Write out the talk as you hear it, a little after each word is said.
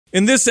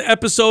In this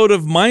episode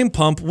of Mind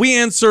Pump, we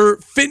answer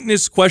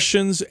fitness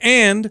questions,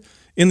 and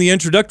in the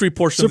introductory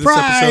portion of this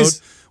episode,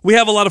 we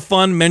have a lot of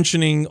fun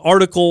mentioning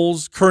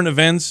articles, current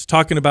events,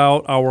 talking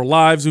about our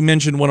lives. We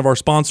mentioned one of our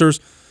sponsors.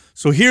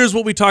 So here's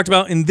what we talked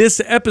about in this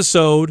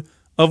episode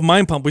of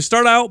Mind Pump. We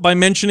start out by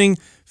mentioning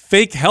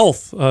fake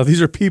health.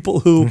 These are people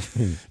who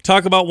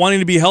talk about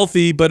wanting to be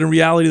healthy, but in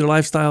reality, their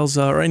lifestyles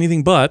are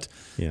anything but.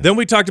 Yeah. Then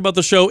we talked about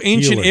the show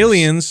Ancient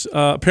Aliens.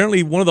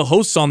 Apparently, one of the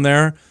hosts on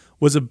there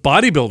was a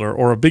bodybuilder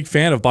or a big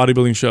fan of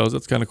bodybuilding shows.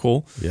 That's kind of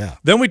cool. Yeah.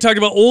 Then we talked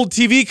about old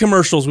TV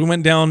commercials. We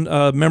went down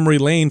memory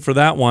lane for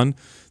that one.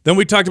 Then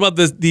we talked about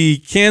the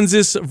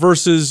Kansas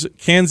versus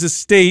Kansas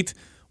State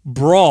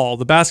brawl,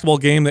 the basketball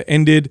game that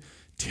ended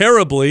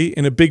terribly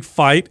in a big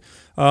fight.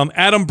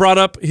 Adam brought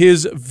up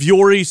his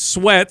Vuori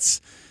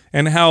sweats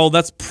and how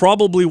that's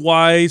probably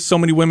why so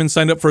many women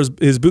signed up for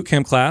his boot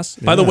camp class.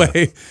 Yeah. By the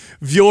way,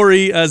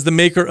 Vuori is the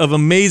maker of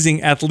amazing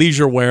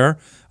athleisure wear.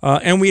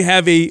 And we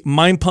have a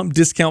Mind Pump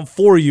discount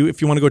for you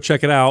if you want to go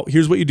check it out.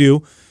 Here's what you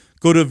do.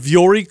 Go to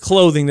Vuori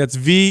Clothing. That's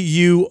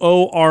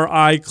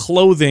VUORI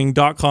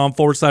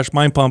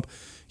clothing.com/Mind Pump.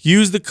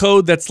 Use the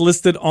code that's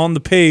listed on the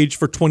page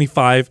for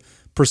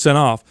 25%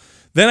 off.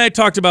 Then I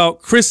talked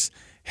about Chris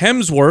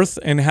Hemsworth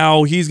and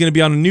how he's going to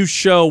be on a new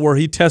show where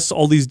he tests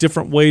all these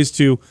different ways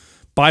to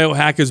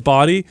biohack his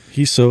body.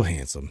 He's so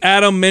handsome.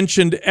 Adam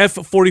mentioned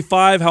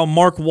F45, how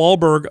Mark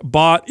Wahlberg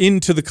bought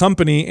into the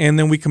company, and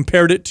then we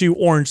compared it to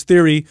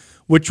Orangetheory,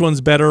 which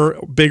one's better,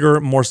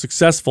 bigger, more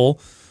successful.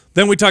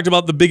 Then we talked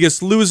about The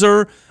Biggest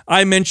Loser.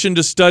 I mentioned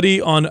a study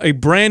on a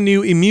brand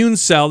new immune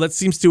cell that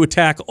seems to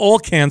attack all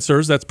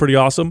cancers. That's pretty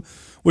awesome,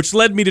 which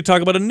led me to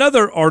talk about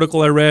another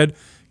article I read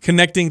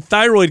connecting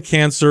thyroid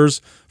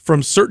cancers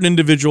from certain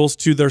individuals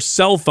to their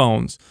cell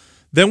phones.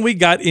 Then we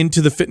got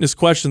into the fitness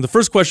question. The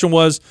first question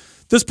was,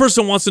 this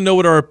person wants to know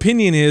what our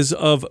opinion is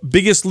of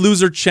biggest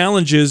loser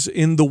challenges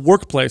in the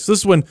workplace. This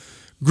is when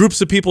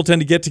groups of people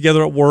tend to get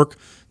together at work.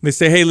 And they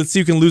say, hey, let's see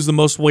who can lose the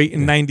most weight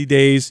in 90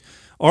 days.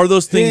 Are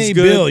those things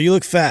good? Hey, Bill, you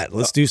look fat.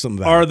 Let's do something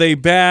about it. Are they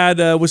bad?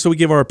 So we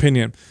give our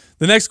opinion.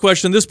 The next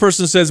question, this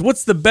person says,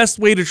 what's the best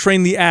way to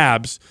train the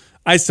abs?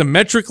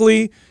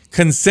 Isometrically,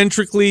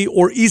 concentrically,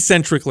 or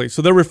eccentrically?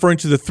 So they're referring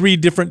to the 3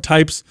 different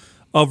types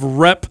of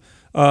reps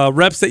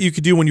that you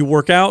could do when you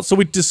work out. So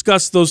we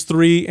discussed those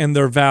 3 and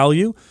their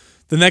value.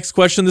 The next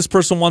question, this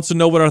person wants to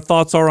know what our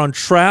thoughts are on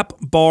trap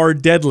bar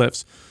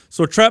deadlifts.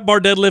 So a trap bar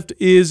deadlift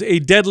is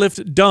a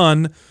deadlift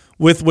done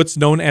with what's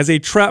known as a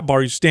trap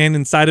bar. You stand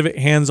inside of it,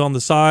 hands on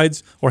the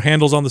sides or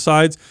handles on the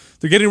sides.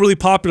 They're getting really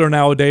popular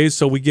nowadays,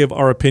 so we give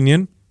our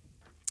opinion.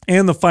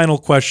 And the final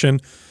question,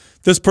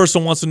 this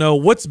person wants to know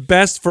what's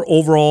best for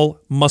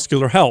overall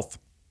muscular health.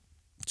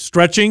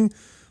 Stretching,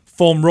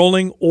 foam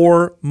rolling,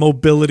 or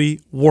mobility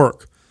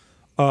work.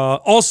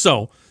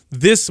 Also,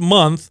 this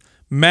month,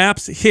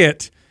 MAPS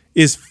HIIT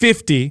is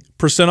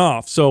 50%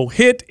 off. So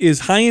HIIT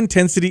is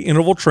high-intensity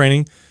interval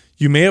training.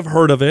 You may have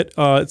heard of it.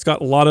 It's got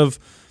a lot of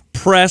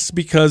press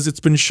because it's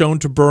been shown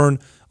to burn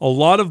a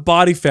lot of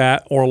body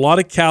fat or a lot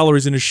of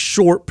calories in a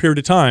short period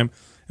of time.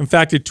 In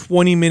fact, a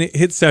 20-minute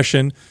HIIT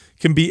session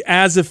can be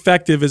as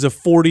effective as a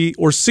 40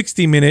 or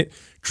 60-minute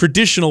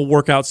traditional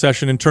workout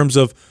session in terms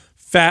of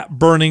fat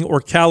burning or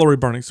calorie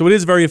burning. So it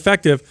is very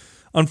effective.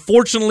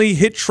 Unfortunately,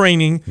 HIIT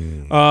training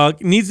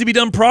needs to be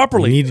done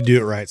properly. You need to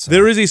do it right.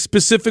 There is a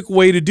specific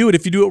way to do it.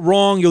 If you do it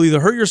wrong, you'll either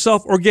hurt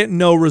yourself or get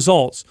no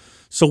results.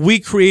 So we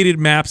created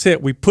MAPS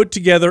HIIT. We put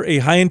together a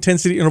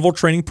high-intensity interval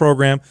training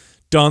program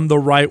done the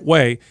right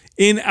way.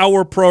 In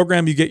our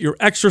program, you get your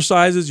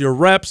exercises, your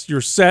reps,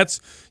 your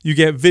sets. You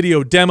get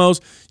video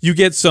demos. You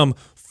get some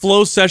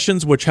flow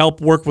sessions, which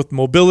help work with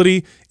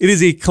mobility. It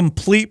is a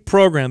complete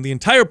program. The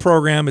entire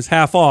program is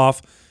half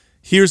off.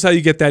 Here's how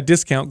you get that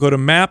discount. Go to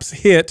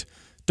mapshiit.com.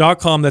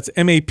 That's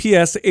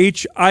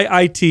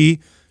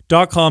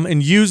MAPSHIIT.com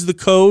and use the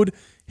code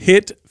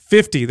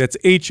HIIT50. That's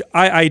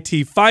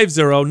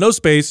HIIT50, no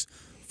space,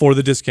 for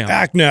the discount.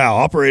 Act now.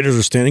 Operators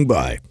are standing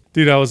by.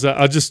 Dude,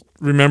 I just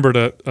remembered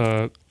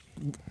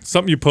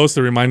something you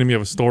posted reminded me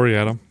of a story,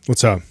 Adam.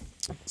 What's up?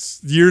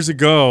 Years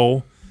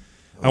ago,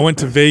 I went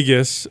to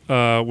Vegas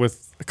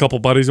with a couple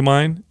buddies of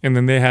mine, and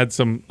then they had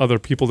some other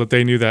people that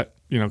they knew that,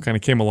 kind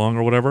of came along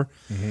or whatever.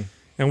 Mm-hmm.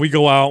 And we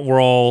go out,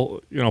 we're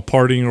all,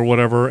 partying or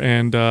whatever,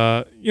 and,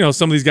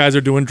 some of these guys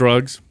are doing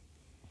drugs.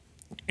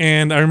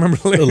 And I remember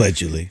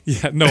allegedly.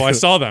 Yeah, no, I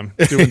saw them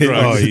doing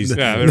drugs.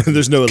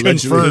 There's no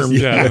allegedly.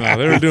 Yeah,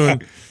 no,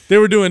 they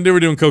were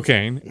doing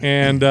cocaine,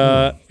 and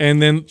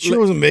then sure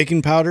wasn't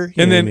making powder.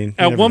 And then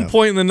at one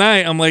point in the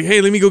night, I'm like,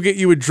 hey, let me go get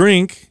you a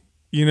drink.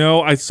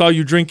 I saw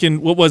you drinking,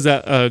 what was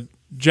that,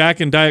 Jack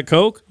and Diet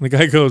Coke? And the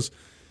guy goes,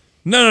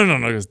 no. He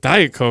goes,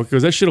 Diet Coke. He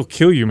goes, that shit'll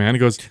kill you, man. He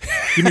goes,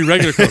 give me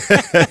regular Coke.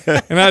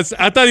 And I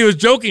thought he was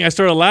joking. I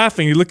started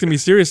laughing. He looked at me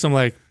serious. I'm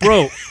like,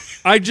 bro,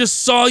 I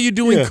just saw you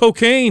doing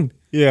cocaine.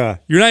 Yeah.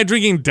 You're not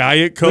drinking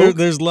Diet Coke?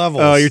 There's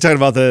levels. Oh, you're talking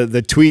about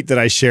the tweet that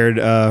I shared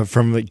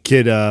from the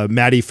kid,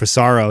 Matty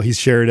Fasaro. He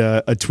shared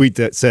a tweet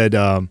that said,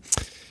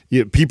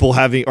 people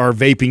are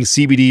vaping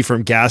CBD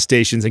from gas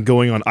stations and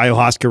going on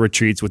ayahuasca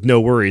retreats with no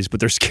worries,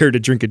 but they're scared to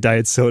drink a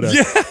diet soda.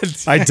 Yeah,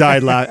 I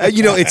died laughing.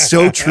 You know, it's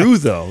so true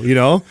though. You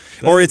know,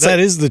 or it's that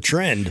is the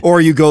trend.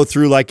 Or you go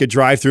through like a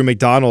drive-through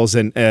McDonald's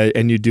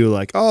and you do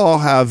like, oh, I'll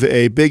have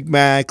a Big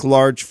Mac,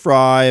 large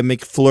fry, a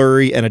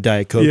McFlurry, and a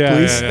Diet Coke,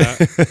 please. Yeah.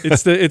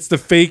 It's the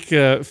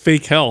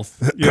fake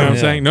health. You know what I'm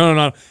saying? No.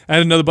 I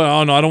had another, but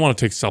oh no, I don't want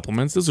to take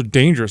supplements. Those are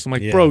dangerous. I'm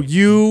like, bro,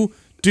 you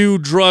do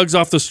drugs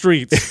off the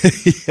streets,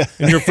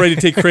 and you're afraid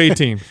to take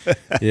creatine.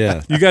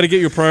 Yeah, you got to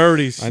get your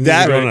priorities. I need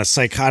to go on a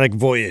psychotic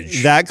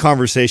voyage. That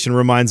conversation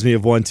reminds me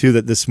of one too.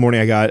 That this morning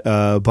I got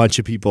a bunch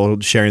of people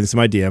sharing this in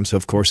my DM, so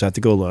of course I have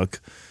to go look.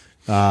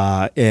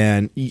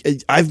 And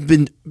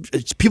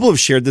people have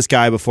shared this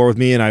guy before with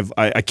me, and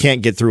I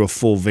can't get through a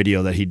full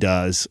video that he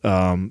does.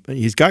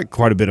 He's got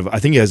quite a bit of. I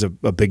think he has a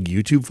big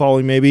YouTube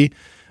following, maybe.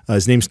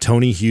 His name's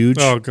Tony Huge.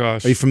 Oh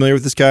gosh, are you familiar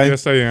with this guy?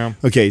 Yes, I am.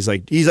 Okay, he's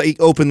like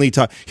openly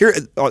talk. Here,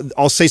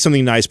 I'll say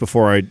something nice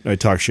before I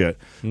talk shit.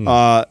 You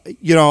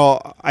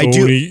know, I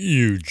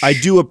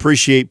do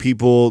appreciate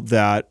people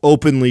that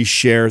openly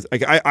share.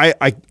 Like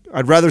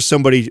I'd rather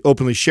somebody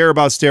openly share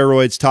about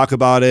steroids, talk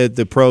about it,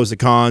 the pros, the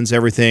cons,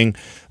 everything,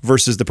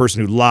 versus the person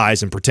who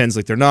lies and pretends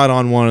like they're not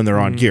on one and they're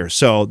on gear.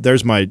 So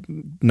there's my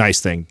nice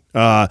thing.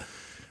 But.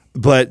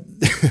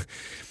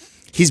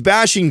 He's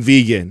bashing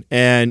vegan,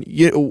 and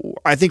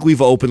I think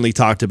we've openly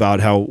talked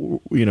about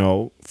how, you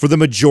know, for the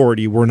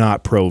majority, we're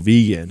not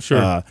pro-vegan.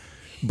 Sure.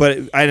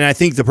 And I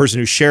think the person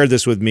who shared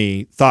this with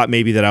me thought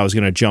maybe that I was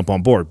going to jump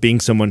on board, being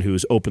someone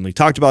who's openly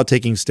talked about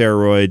taking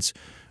steroids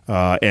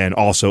and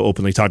also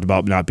openly talked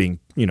about not being,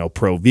 you know,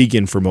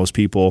 pro-vegan for most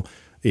people,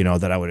 you know,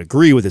 that I would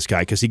agree with this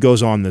guy because he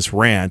goes on this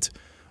rant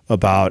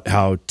about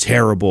how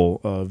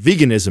terrible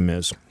veganism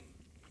is.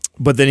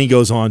 But then he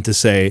goes on to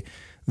say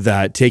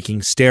that taking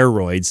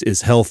steroids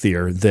is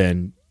healthier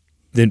than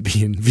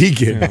being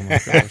vegan. Oh my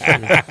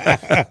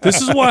gosh,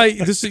 this is why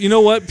you know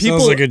what, people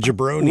sounds like a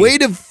jabroni.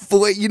 Wait,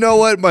 you know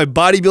what? My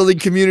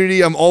bodybuilding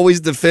community, I'm always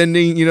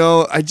defending. You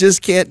know, I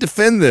just can't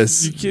defend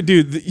this.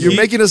 Dude, you're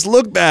making us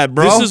look bad,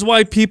 bro. This is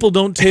why people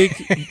don't take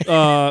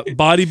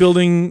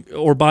bodybuilding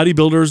or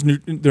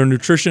bodybuilders their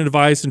nutrition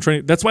advice and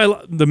training. That's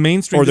why the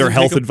mainstream or their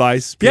health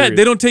advice. Period. Yeah,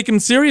 they don't take them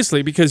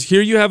seriously because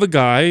here you have a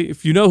guy.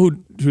 If you know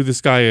who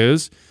this guy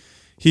is,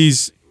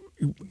 he's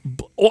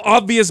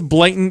obvious,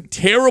 blatant,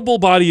 terrible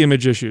body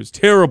image issues.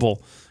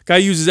 Terrible. Guy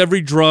uses every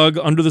drug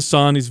under the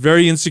sun. He's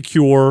very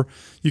insecure.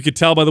 You could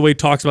tell by the way he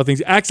talks about things.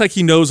 He acts like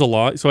he knows a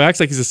lot. So he acts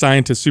like he's a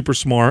scientist, super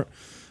smart.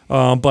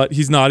 But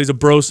he's not. He's a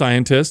bro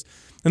scientist.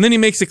 And then he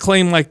makes a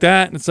claim like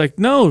that, and it's like,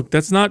 no,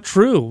 that's not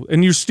true.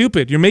 And you're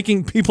stupid. You're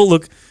making people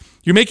look.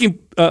 You're making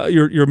the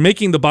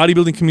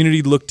bodybuilding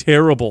community look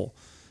terrible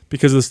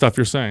because of the stuff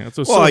you're saying.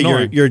 That's so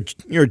annoying.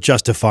 You're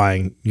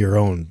justifying your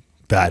own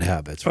bad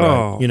habits, right?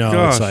 Oh, you know,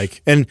 gosh. It's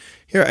like, and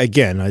here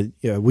again,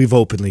 we've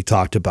openly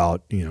talked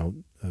about, you know,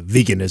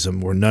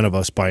 veganism, where none of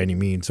us by any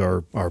means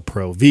are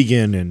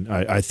pro-vegan, and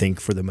I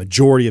think for the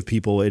majority of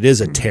people it is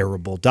a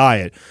terrible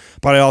diet.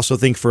 But I also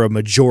think for a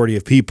majority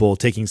of people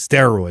taking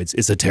steroids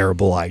is a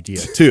terrible idea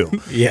too.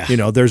 Yeah, you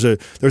know, there's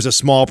a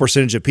small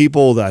percentage of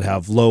people that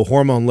have low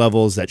hormone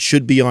levels that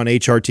should be on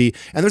HRT,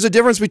 and there's a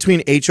difference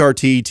between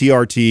HRT,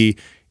 TRT,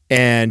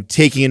 and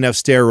taking enough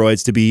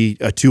steroids to be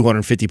a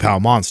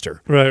 250-pound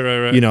monster.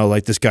 Right. You know,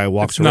 like this guy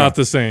walks around. It's not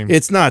the same.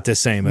 It's not the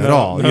same at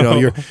all. No.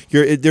 You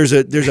know, there's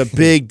a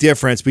big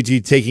difference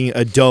between taking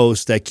a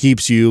dose that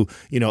keeps you,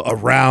 you know,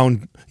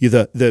 around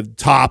the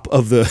top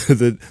of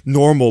the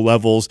normal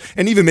levels,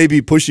 and even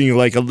maybe pushing you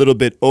like a little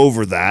bit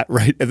over that,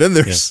 right? And then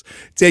there's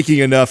taking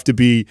enough to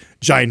be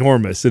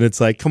ginormous, and it's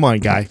like, come on,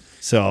 guy.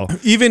 So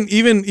even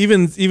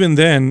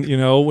then, you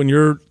know, when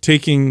you're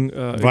taking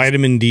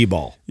vitamin D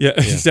ball,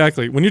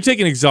 exactly. When you're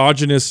taking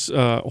exogenous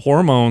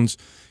hormones,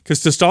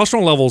 because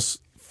testosterone levels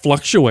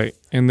fluctuate,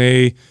 and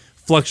they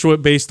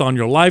fluctuate based on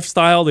your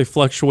lifestyle. They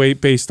fluctuate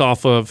based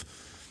off of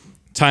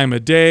time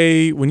of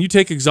day. When you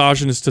take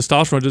exogenous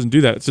testosterone, it doesn't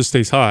do that. It just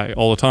stays high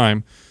all the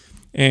time.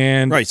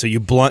 And right, so you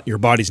blunt your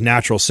body's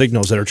natural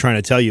signals that are trying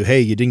to tell you, hey,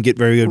 you didn't get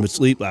very good with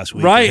sleep last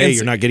week. Right, Hey,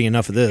 you're not getting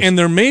enough of this. And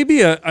there may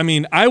be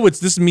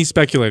this is me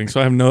speculating, so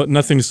I have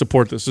nothing to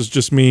support this. It's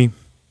just me,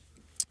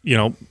 you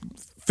know,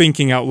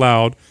 thinking out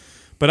loud.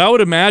 But I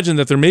would imagine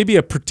that there may be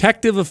a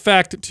protective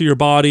effect to your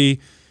body,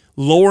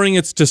 lowering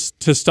its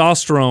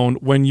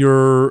testosterone when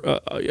you're,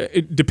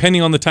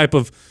 depending on the type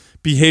of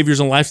behaviors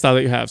and lifestyle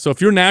that you have. So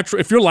if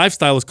your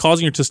lifestyle is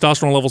causing your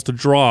testosterone levels to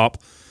drop,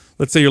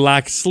 let's say you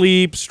lack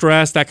sleep,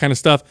 stress, that kind of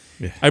stuff.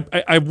 Yeah.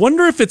 I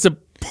wonder if it's a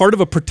part of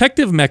a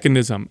protective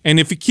mechanism. And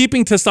if you're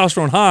keeping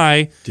testosterone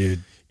high,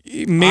 dude,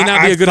 it may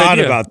not be a good I've thought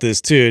idea. about this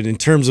too, in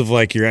terms of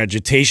like your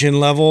agitation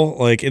level.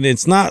 Like, and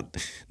it's not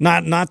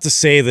to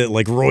say that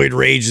like roid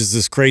rage is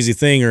this crazy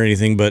thing or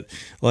anything, but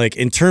like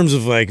in terms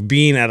of like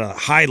being at a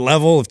high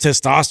level of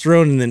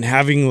testosterone and then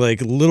having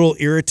like little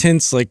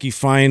irritants, like you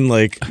find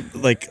like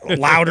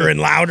louder and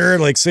louder.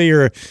 Like say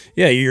you're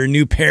a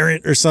new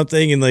parent or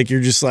something, and like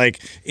you're just like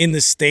in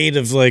the state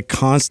of like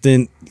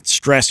constant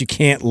stress you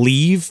can't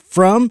leave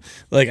from.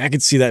 Like I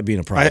could see that being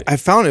a problem. I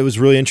found it was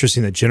really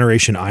interesting that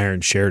Generation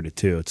Iron shared it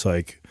too. It's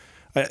like,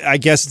 I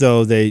guess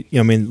though they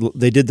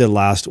did the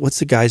last, what's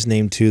the guy's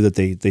name too that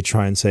they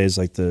try and say is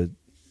like the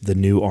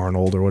new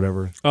Arnold or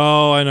whatever.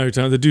 Oh, I know you're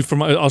talking the dude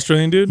from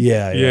Australian dude.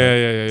 Yeah.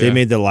 They Yeah.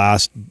 made the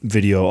last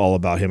video all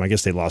about him. I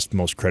guess they lost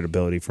most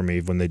credibility for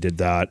me when they did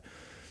that.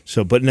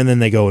 So, but and then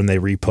they go and they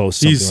repost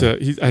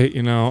something. I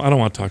don't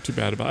want to talk too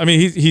bad about. I mean,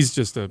 he's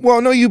just a.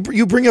 Well, no, you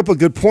bring up a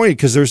good point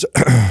because there's.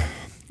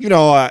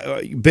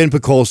 Ben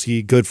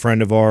Pekulski, good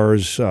friend of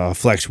ours.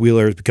 Flex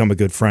Wheeler has become a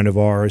good friend of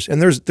ours,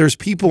 and there's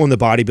people in the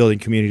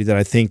bodybuilding community that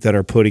I think that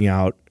are putting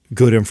out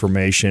good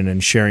information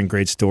and sharing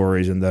great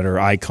stories, and that are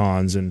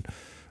icons. And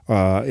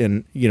I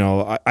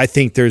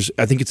think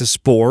it's a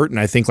sport, and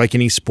I think like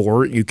any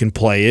sport, you can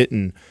play it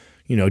and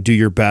do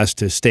your best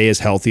to stay as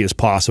healthy as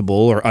possible,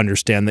 or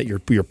understand that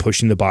you're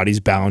pushing the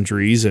body's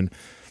boundaries. And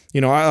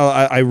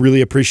I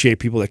really appreciate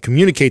people that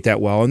communicate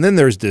that well. And then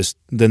there's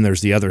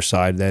the other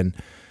side then.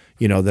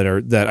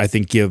 That I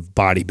think give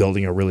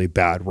bodybuilding a really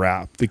bad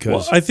rap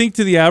because I think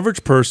to the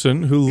average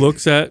person who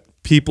looks at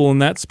people in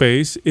that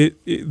space,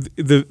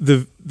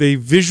 they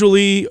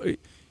visually,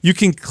 you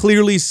can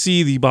clearly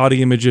see the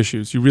body image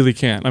issues. You really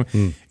can. I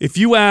mean, if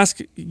you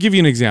give you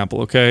an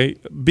example, okay,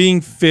 being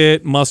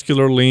fit,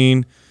 muscular,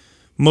 lean,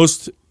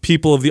 most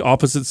people of the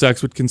opposite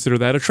sex would consider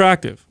that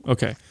attractive.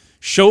 Okay,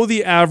 show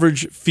the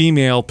average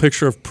female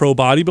picture of pro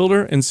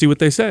bodybuilder and see what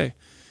they say.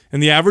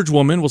 And the average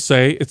woman will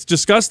say, it's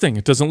disgusting.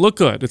 It doesn't look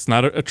good. It's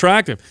not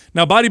attractive.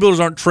 Now, bodybuilders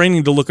aren't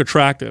training to look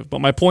attractive, but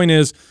my point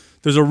is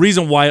there's a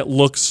reason why it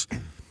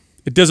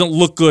doesn't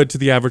look good to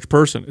the average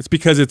person. It's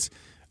because it's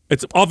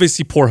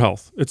obviously poor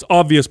health. It's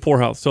obvious poor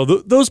health. So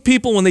those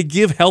people, when they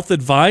give health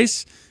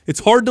advice,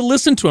 it's hard to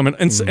listen to them.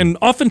 And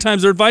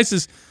oftentimes their advice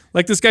is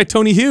like this guy,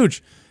 Tony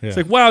Huge. Yeah. It's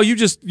like, wow,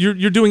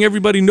 you're doing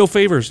everybody no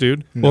favors,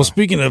 dude. No. Well,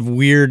 speaking of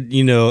weird,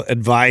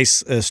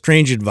 advice,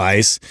 strange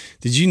advice,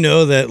 did you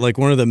know that like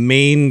one of the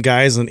main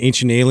guys on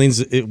Ancient Aliens,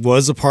 it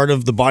was a part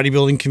of the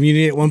bodybuilding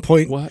community at one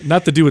point? What?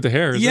 Not the dude with the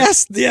hair, is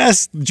it?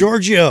 Yes,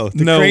 Giorgio,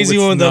 the crazy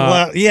one with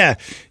the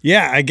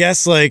yeah. I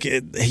guess like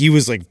he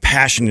was like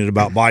passionate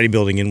about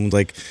bodybuilding and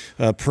like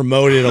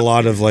promoted a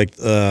lot of like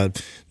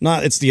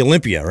it's the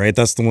Olympia, right?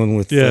 That's the one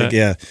with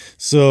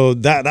So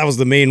that was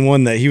the main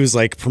one that he was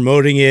like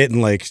promoting it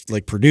and like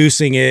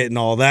producing it and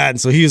all that. And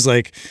so he was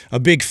like a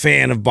big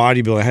fan of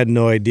bodybuilding. I had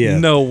no idea.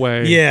 No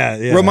way. Yeah.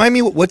 Remind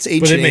me what's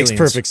Ancient But it Aliens? makes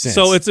perfect sense.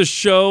 So it's a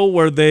show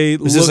where they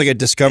Is this like a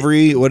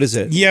Discovery? What is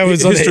it? Yeah, it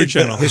was History on the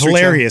Channel.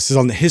 Hilarious is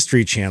on the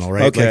History Channel,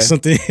 right? Okay. Like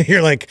something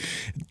you're like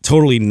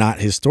totally not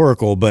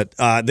historical, but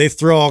they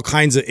throw all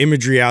kinds of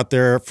imagery out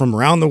there from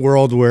around the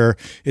world where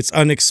it's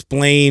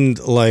unexplained,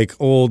 like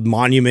old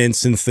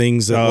monuments and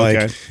things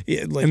that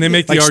and they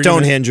make the like argument,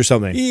 Stonehenge or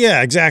something.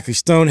 Yeah, exactly.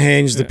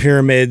 Stonehenge, the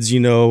pyramids,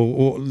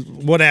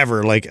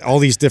 whatever, like all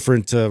these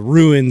different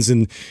ruins,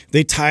 and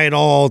they tie it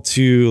all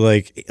to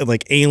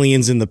like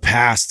aliens in the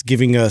past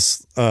giving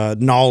us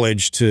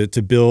knowledge to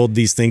build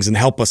these things and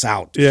help us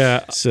out.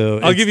 Yeah. So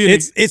I'll give you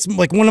it's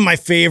like one of my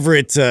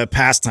favorite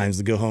pastimes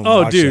to go home. Oh,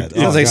 and watch dude, that.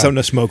 Sounds like something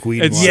to smoke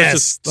weed. It's and watch.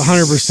 Yes,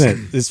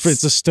 100%.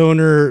 It's a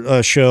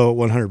stoner show,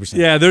 100%.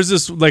 Yeah, there's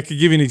this, like, to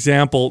give you an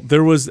example,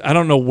 there was, I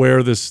don't know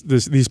where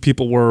these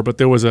people were, but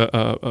there was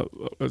a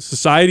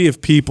society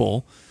of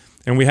people,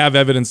 and we have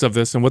evidence of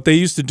this, and what they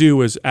used to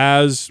do is,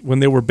 when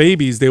they were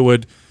babies, they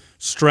would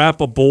strap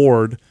a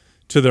board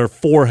to their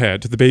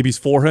forehead, to the baby's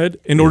forehead,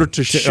 in order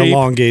to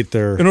elongate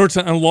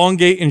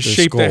and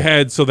shape skull. the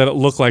head so that it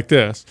looked like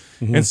this.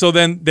 And so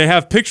then they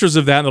have pictures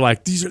of that, and they're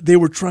like, they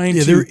were trying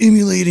to. They were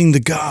emulating the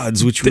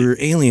gods, which were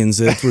aliens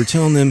that were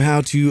telling them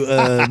how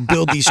to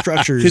build these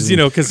structures,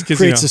 because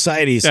create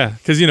societies. Yeah,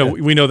 because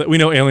we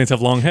know aliens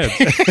have long heads.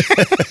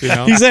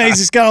 He's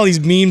just got all these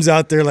memes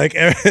out there, like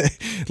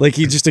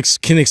he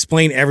just can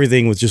explain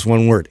everything with just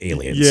one word: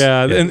 aliens.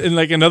 Yeah. And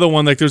like another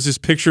one, like there's these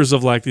pictures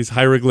of like these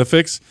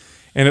hieroglyphics.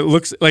 And it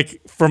looks like,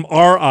 from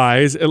our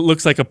eyes, it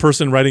looks like a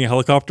person riding a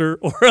helicopter,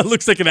 or it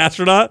looks like an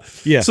astronaut.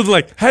 Yeah. So they're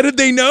like, how did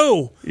they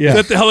know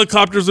that the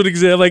helicopters would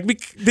exist? Like,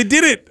 they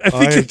did it. I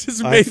think it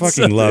just made sense.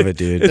 I fucking love it,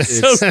 dude. It's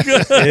so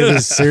good. It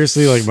is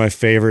seriously like my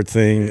favorite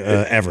thing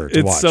ever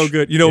to watch. It's so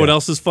good. You know what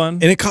else is fun?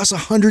 And it costs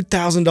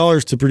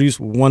 $100,000 to produce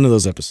one of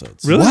those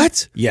episodes. Really?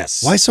 What?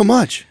 Yes. Why so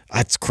much?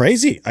 That's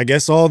crazy. I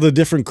guess all the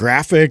different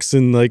graphics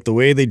and like the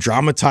way they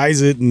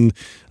dramatize it, and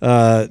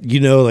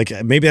like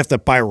maybe they have to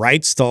buy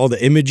rights to all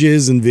the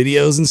images and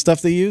videos and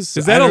stuff they use.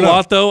 Is that a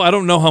lot though? I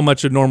don't know how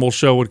much a normal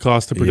show would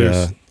cost to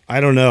produce. Yeah. I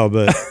don't know,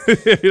 but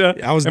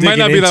I was. It might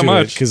not be that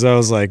much because I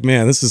was like,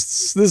 man, this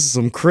is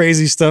some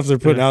crazy stuff they're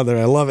putting out there.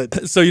 I love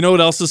it. So you know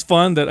what else is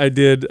fun that I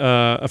did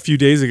a few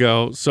days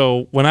ago?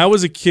 So when I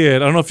was a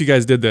kid, I don't know if you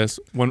guys did this.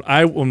 When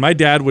my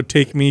dad would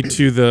take me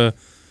to the,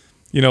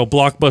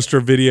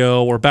 Blockbuster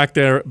Video, or back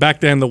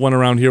then the one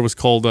around here was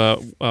called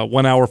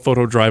 1 Hour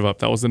Photo Drive Up.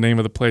 That was the name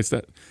of the place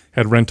that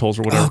had rentals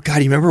or whatever. Oh God,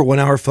 you remember 1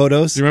 Hour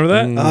Photos? Do you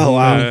remember that? Oh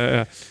wow.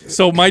 Yeah.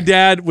 So my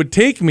dad would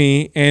take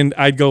me and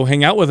I'd go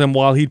hang out with him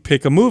while he'd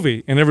pick a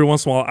movie, and every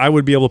once in a while I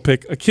would be able to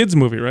pick a kid's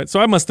movie, right? So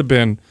I must have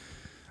been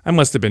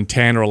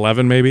 10 or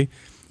 11 maybe,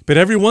 but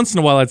every once in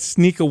a while I'd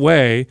sneak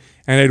away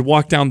and I'd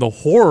walk down the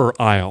horror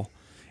aisle,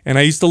 and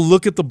I used to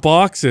look at the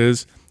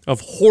boxes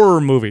of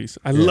horror movies.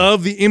 I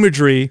love the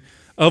imagery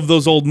of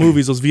those old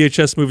movies, those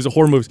VHS movies, the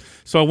horror movies.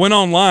 So I went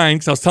online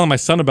because I was telling my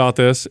son about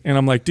this, and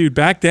I'm like, dude,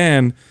 back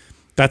then,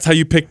 that's how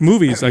you picked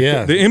movies. Like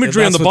the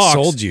imagery on the box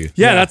sold you.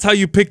 Yeah, that's how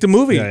you picked a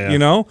movie.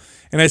 And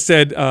I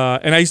said,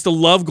 and I used to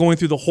love going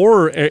through the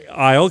horror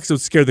aisle because it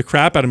would scare the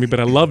crap out of me, but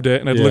I loved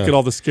it, and I'd look at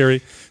all the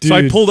scary. Dude. So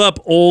I pulled up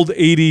old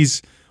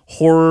 80s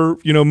horror,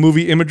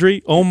 movie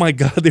imagery. Oh my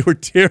God, they were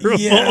terrible.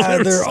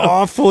 Yeah, they're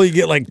awful. You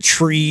get like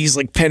trees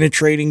like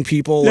penetrating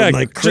people and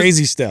like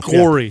crazy stuff.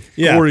 Gory,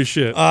 gory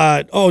shit.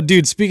 Oh,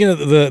 dude, speaking of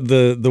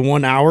the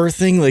 1 hour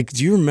thing, like,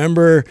 do you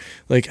remember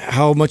like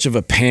how much of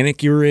a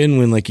panic you were in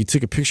when like you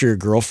took a picture of your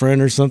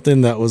girlfriend or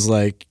something that was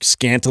like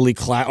scantily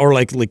clad or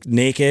like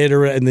naked,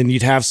 and then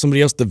you'd have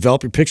somebody else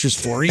develop your pictures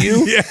for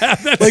you? Yeah,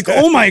 like,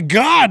 oh my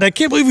God, I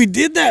can't believe we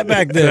did that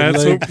back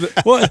then.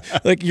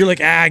 Like, you're like,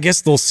 I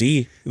guess they'll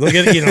see. They'll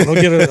get they'll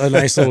get a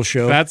nice little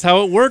show. That's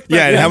how it worked.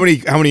 Yeah, and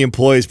how many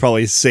employees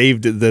probably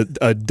saved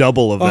a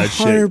double of that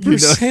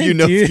 100%, shit?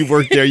 If you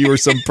worked there, you were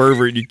some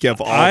pervert and you kept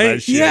all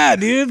that shit. Yeah,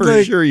 dude,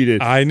 for sure you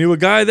did. I knew a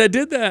guy that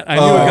did that. I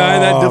knew a guy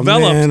that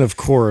developed. Man, of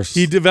course,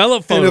 he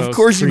developed photos. And of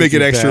course, you make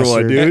an extra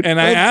one, dude. And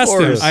I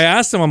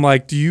asked him, I'm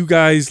like, do you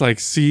guys like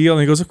see? And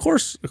he goes, of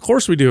course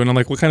we do. And I'm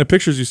like, what kind of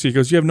pictures do you see? He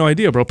goes, you have no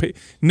idea, bro.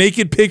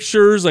 Naked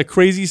pictures, like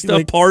crazy stuff,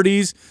 like,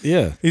 parties.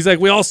 Yeah. He's like,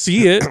 we all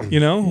see it,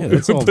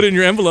 put it in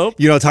your envilope.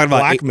 Talking about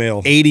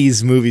blackmail.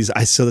 80s movies.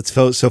 So that's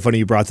so funny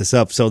you brought this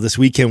up. So this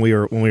weekend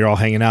when we were all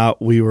hanging out,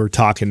 we were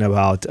talking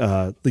about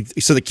so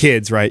the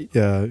kids, right?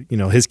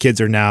 His kids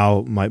are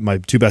now my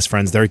two best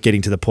friends. They're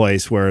getting to the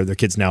place where their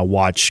kids now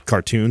watch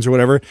cartoons or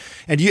whatever.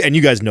 And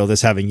you guys know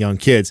this, having young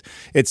kids.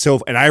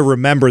 And I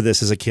remember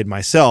this as a kid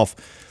myself.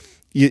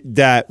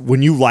 That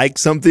when you like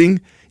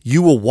something,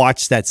 you will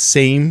watch that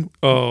same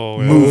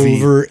movie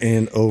over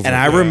and over. And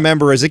I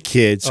remember as a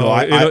kid, so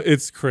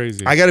it's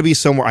crazy. I got to be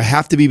somewhere. I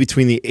have to be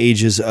between the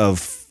ages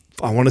of,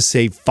 I want to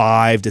say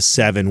 5 to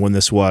 7 when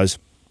this was.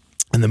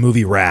 And the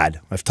movie Rad.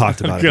 I've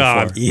talked about it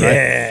before.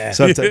 Yeah. Right?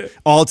 So it's an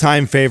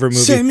all-time favorite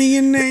movie. Send me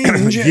an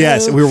angel.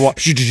 Yes.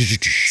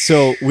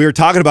 So we were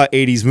talking about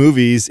 80s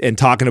movies and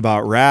talking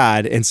about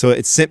Rad. And so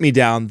it sent me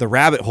down the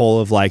rabbit hole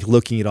of like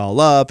looking it all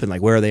up and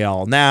like where are they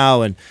all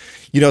now. And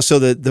so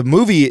the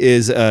movie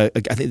is, I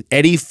think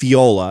Eddie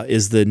Fiola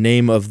is the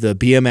name of the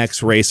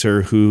BMX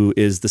racer who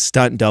is the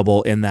stunt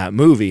double in that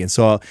movie.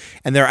 And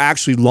they're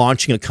actually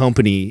launching a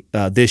company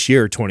this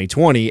year,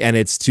 2020, and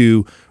it's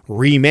to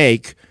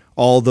remake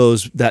all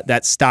those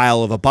that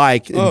style of a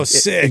bike. Oh,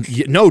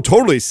 sick! No,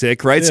 totally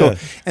sick, right? Yeah. So,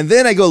 and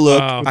then I go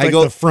look. I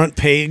go the front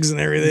pegs and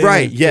everything.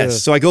 Right.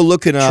 Yes. So I go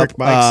looking up,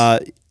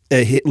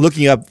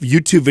 looking up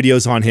YouTube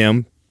videos on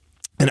him,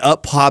 and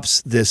up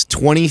pops this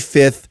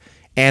 25th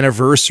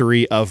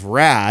anniversary of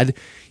Rad.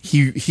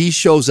 He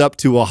shows up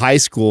to a high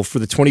school for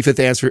the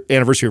 25th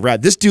anniversary of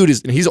Rad. This dude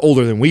he's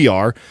older than we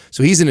are,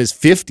 so he's in his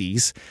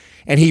 50s.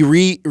 And he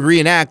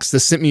reenacts the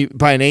 "Sent Me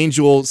by an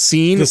Angel"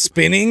 scene. The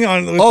spinning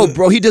on.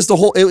 Bro, he does the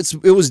whole.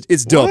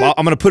 It's dope.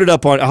 I'm gonna put it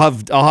up on.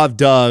 I'll have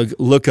Doug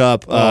look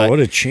up.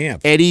 What a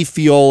champ! Eddie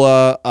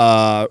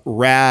Fiola,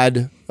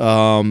 Rad.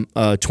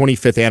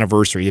 25th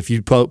anniversary. If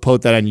you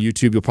put that on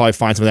YouTube, you'll probably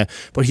find some of that.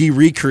 But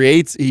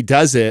he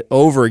does it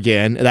over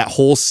again. That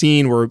whole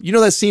scene where,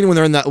 that scene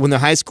when they're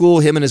high school,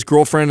 him and his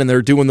girlfriend, and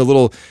they're doing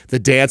the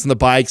dance on the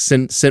bike.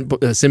 Send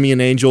me an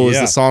angel is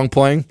the song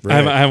playing.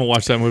 Right. I haven't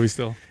watched that movie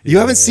still. You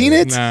haven't seen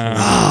it?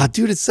 Nah.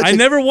 Dude, it's such. I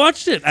never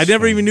watched it. I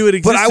never even knew it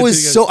existed.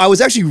 But I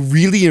was actually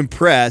really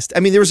impressed.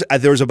 I mean, there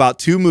was about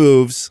 2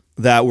 moves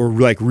that were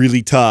like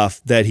really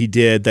tough that he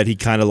did that he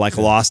kind of like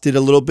lost it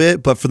a little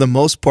bit, but for the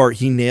most part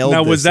he nailed.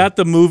 Now, was that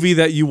the movie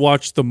that you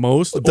watched the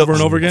most over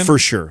and over again? For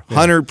sure,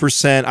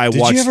 100%. I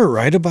watched. Did you ever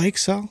ride a bike,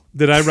 Sal?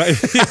 Did I ride?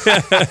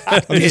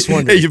 I'm just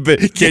wondering.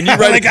 Can you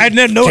ride? Like I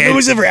didn't know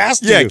who's ever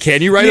asked you. Yeah,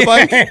 can you ride a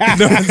bike?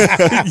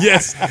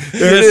 Yes,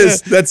 there it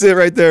is. That's it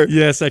right there.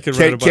 Yes, I can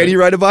ride a bike. Can you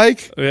ride a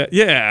bike?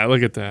 Yeah,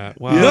 look at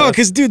that. Wow. No,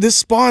 because dude, this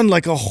spawned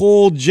like a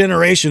whole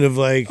generation of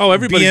like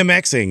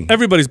BMXing.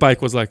 Everybody's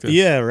bike was like this.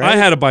 Yeah, right. I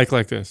had a bike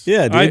like this.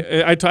 Yeah,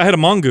 dude. I had a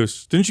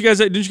Mongoose. Didn't you guys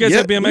have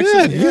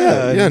BMX?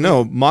 Yeah.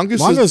 No,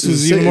 Mongoose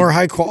was even more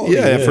high quality.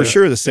 Yeah, for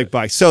sure, the sick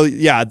bike. So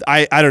yeah,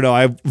 I don't know.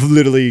 I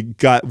literally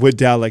went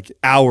down like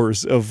hours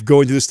of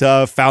going through the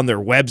stuff. Found their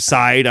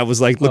website. I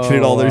was like looking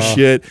at all their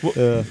shit.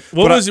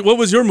 What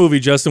was your movie,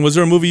 Justin? Was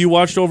there a movie you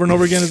watched over and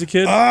over again as a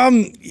kid?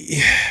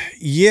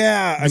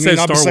 Yeah, I mean, Besides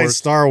not Star besides Wars.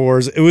 Star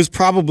Wars, it was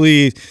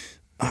probably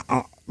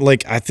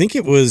like I think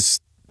it was.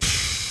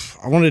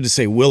 I wanted to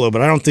say Willow,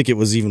 but I don't think it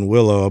was even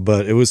Willow.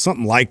 But it was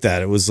something like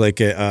that. It was like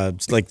a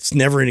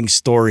never-ending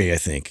story. I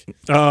think.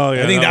 Oh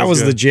yeah, I think that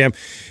was the jam.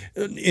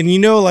 And you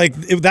know, like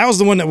that was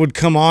the one that would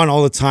come on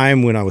all the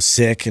time when I was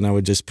sick, and I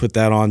would just put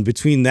that on.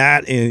 Between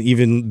that and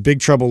even Big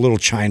Trouble Little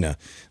China,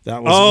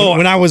 that was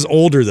when I was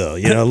older, though.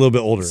 You know, a little bit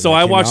older. So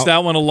I watched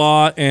that one a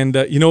lot, and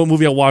you know what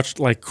movie I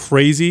watched like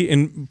crazy?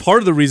 And part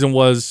of the reason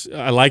was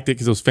I liked it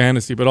because it was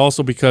fantasy, but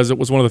also because it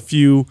was one of the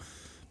few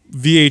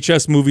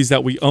VHS movies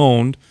that we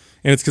owned.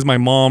 And it's because my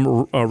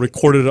mom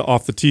recorded it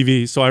off the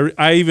TV. So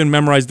I even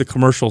memorized the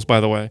commercials, by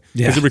the way,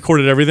 because it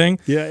recorded everything.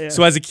 Yeah.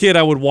 So as a kid,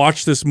 I would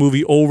watch this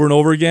movie over and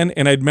over again,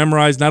 and I'd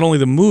memorize not only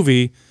the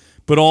movie,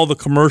 but all the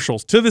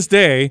commercials. To this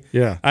day,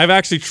 I've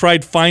actually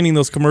tried finding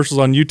those commercials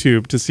on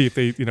YouTube to see if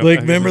they, you know.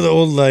 Like, remember the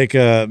old, like,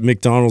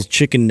 McDonald's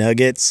chicken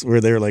nuggets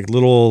where they're, like,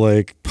 little,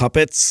 like,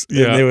 puppets?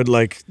 Yeah. And they would,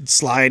 like,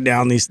 slide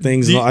down these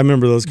things. I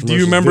remember those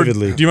commercials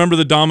vividly. Do you remember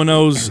the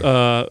Domino's?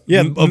 Avoid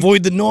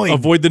the Noid.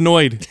 Avoid the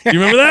Noid. Do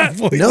you remember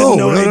that?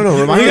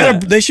 No.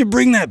 They should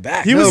bring that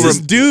back. He was this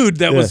dude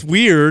that was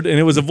weird, and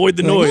it was Avoid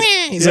the Noid.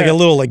 He's like a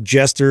little, like,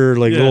 jester,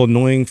 like, little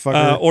annoying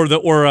fucker.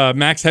 Or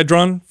Max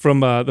Hedron from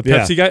the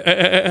Pepsi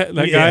guy.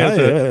 That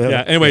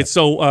guy. Anyway,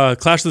 so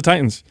Clash of the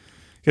Titans.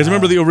 You guys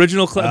remember the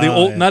original,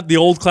 not the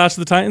old Clash of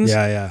the Titans?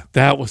 Yeah.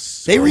 That was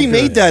so They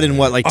remade that in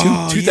what, like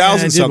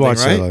 2000 something,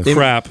 right?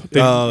 Crap. They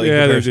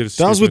did.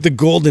 That was with the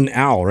golden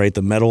owl, right?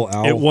 The metal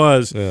owl. It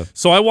was. Yeah.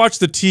 So I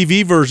watched the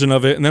TV version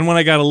of it, and then when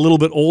I got a little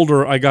bit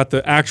older, I got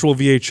the actual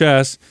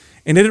VHS,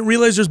 and I didn't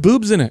realize there's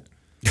boobs in it.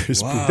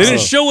 Wow. They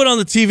didn't show it on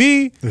the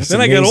TV.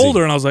 Then I got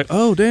older and I was like,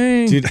 oh,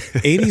 dang. Dude,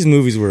 80s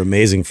movies were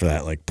amazing for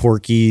that. Like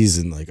Porky's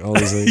and like all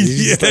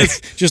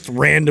these. Just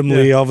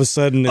randomly, all of a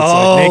sudden, it's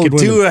like naked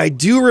women. Dude, I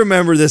do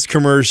remember this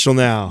commercial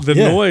now. The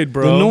Noid,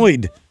 bro. The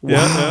Noid.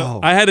 Wow.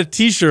 I had a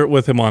T-shirt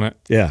with him on it.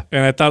 Yeah.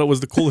 And I thought it was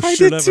the coolest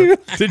shirt ever. Too.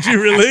 Did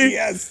you really?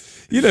 Yes.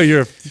 You know,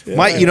 you're a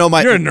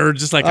nerd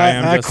just like I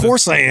am. Of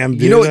course I am,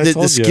 dude. You know,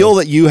 the skill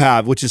that you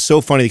have, which is so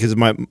funny because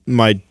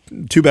my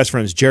two best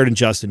friends, Jared and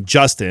Justin.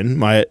 Justin,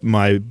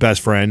 my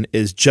best friend,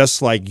 is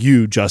just like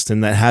you,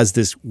 Justin, that has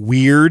this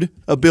weird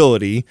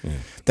ability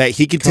that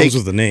he could take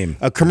with the name.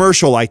 A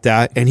commercial like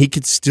that and he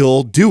could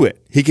still do it.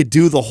 He could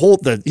do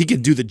he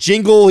could do the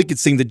jingle, he could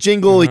sing the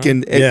jingle, he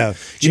can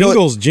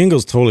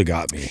Jingles totally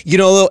got me. You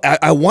know,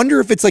 I wonder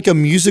if it's like a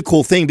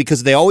musical thing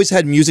because they always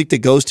had music that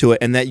goes to it,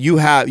 and that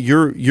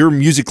you're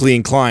musically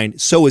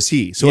inclined, so is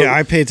he. So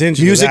I pay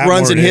attention. Music to that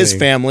runs in his anything.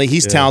 family.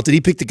 He's talented.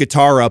 He picked the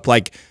guitar up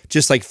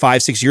just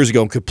 5-6 years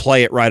ago and could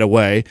play it right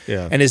away.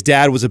 Yeah. And his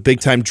dad was a big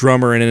time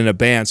drummer and in a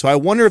band. So I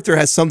wonder if there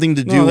has something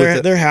to do with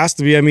it. There has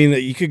to be. I mean,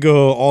 you could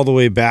go all the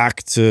way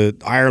back to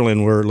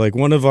Ireland, where like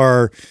one of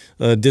our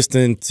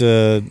distant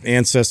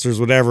ancestors,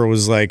 whatever,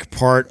 was like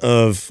part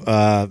of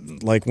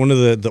like one of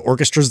the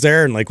orchestras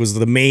there, and like was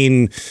the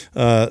main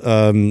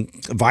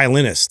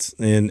violinist.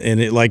 And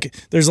it like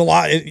there's a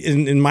lot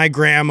in my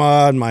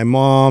grandma and my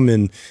mom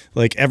and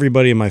like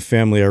everybody in my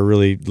family are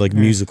really like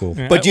musical.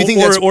 Yeah. But do you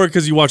think or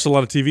because you watch a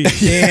lot of TV?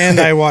 And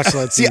I watched a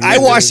lot of TV. See, I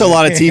watched a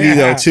lot of TV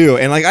though too,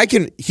 and like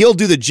he'll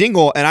do the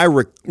jingle, and I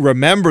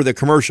remember the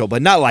commercial,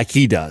 but not like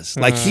he does.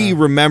 Like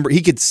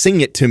he could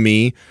sing it to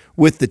me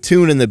with the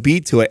tune and the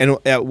beat to it. And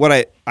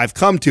what I've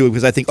come to,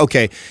 because I think,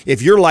 okay,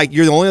 if you're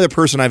the only other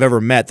person I've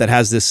ever met that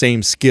has this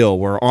same skill,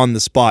 where on the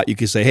spot you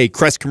can say, hey,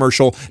 Crest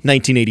commercial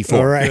 1984.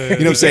 All right. You know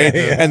what I'm saying?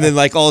 And then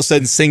like all of a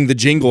sudden sing the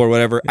jingle or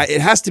whatever.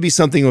 It has to be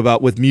something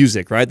with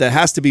music, right? That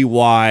has to be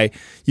why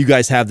you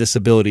guys have this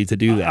ability to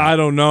do that. I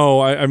don't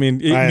know. I mean,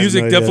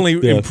 music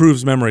definitely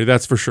improves memory.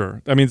 That's for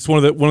sure. I mean, it's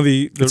one of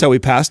the that's how we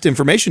passed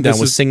information down,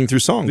 was singing through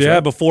songs. Yeah,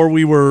 right? before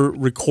we were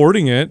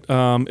recording it,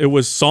 it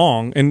was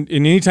song. And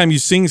anytime you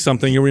sing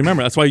something, you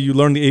remember. That's why you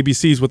learn the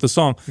ABCs with the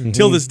song.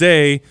 Till this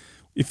day,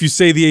 if you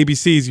say the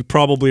ABCs, you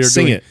probably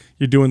are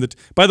You're doing the.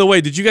 By the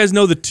way, did you guys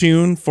know the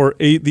tune for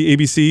the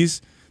ABCs?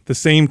 The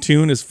same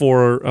tune is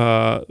for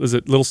is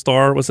it Little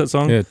Star? What's that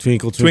song? Yeah,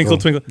 Twinkle Twinkle.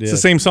 Twinkle. Twinkle. It's the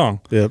same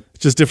song. Yep.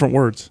 Just different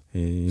words.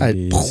 Bro.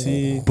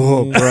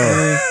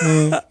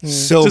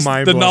 So just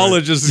mind the blowing.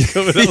 knowledge is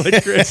coming out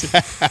like crazy.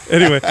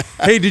 Anyway,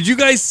 hey, did you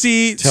guys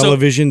see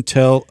Television?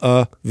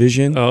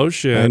 Vision. Oh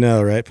shit! I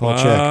know, right? Paul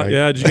Check.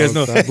 Yeah, did you guys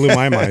know? That blew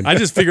my mind. I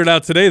just figured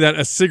out today that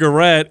a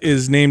cigarette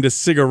is named a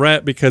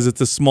cigarette because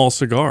it's a small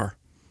cigar.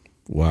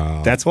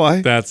 Wow. That's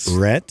why? That's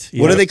Rhett?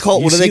 What do they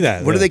call what do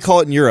What do they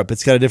call it in Europe?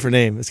 It's got a different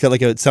name. It's got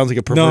it sounds like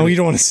a perverted. No, you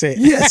don't want to say it.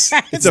 Yes.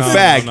 It's a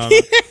fag. No.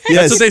 Yes.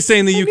 That's what they say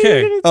in the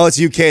UK. Oh,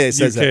 it's UK that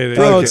says UK, that.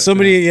 Bro, Okay.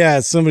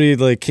 somebody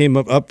like came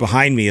up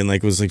behind me and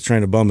like was like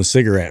trying to bum a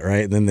cigarette,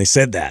 right? And then they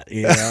said that,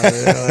 you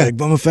know, like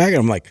bum a faggot.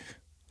 I'm like,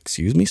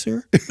 excuse me,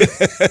 sir?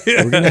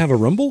 We're gonna have a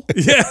rumble?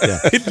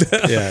 Yeah.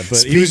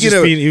 But he was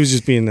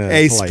just being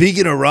Hey, polite.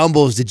 speaking of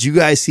rumbles, did you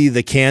guys see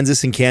the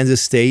Kansas and Kansas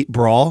State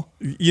brawl?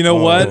 You know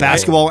what? The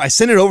basketball. I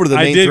sent it over to the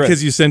main I did thread.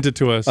 because you sent it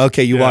to us.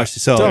 Okay, you watched it.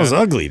 So That was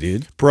ugly,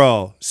 dude.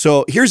 Bro,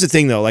 so here's the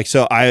thing though. Like,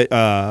 so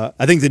I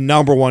think the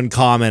 #1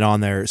 comment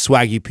on there,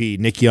 Swaggy P,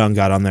 Nick Young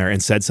got on there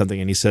and said something,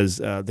 and he says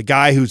the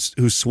guy who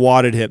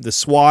swatted him, the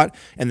swat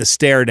and the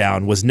stare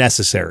down was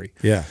necessary.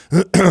 Yeah.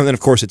 And then of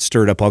course it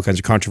stirred up all kinds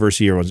of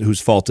controversy. Everyone's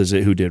whose fault is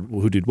it? Who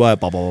did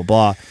what? Blah blah blah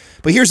blah.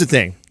 But here's the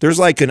thing: there's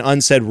like an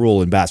unsaid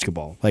rule in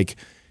basketball. Like,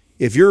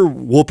 if you're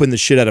whooping the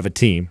shit out of a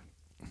team.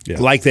 Yeah.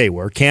 Like they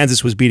were.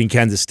 Kansas was beating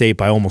Kansas State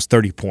by almost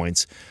 30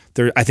 points.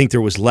 I think there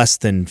was less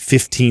than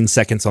 15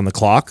 seconds on the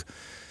clock.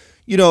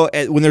 You know,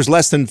 when there's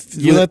less than...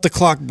 You let the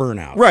clock burn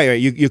out. Right.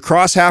 You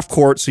cross half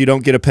court so you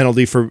don't get a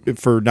penalty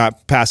for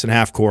not passing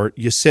half court.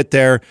 You sit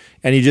there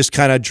and you just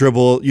kind of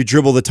dribble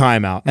the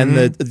timeout. And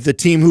the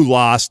team who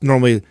lost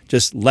normally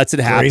just lets it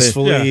happen.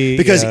 Gracefully.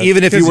 Because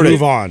even if you were to...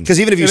 move on. Because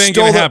even if you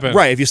stole the...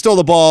 Right. If you stole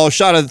the ball,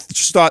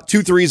 shot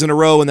 2 threes in a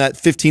row in that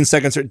 15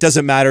 seconds, it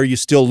doesn't matter. You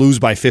still lose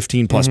by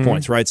 15 plus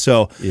points, right?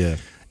 So... Yeah.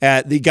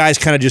 The guy's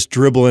kind of just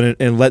dribbling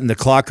and letting the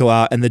clock go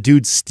out, and the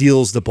dude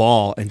steals the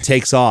ball and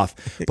takes off.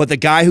 But the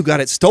guy who got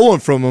it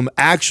stolen from him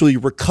actually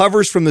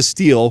recovers from the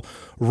steal,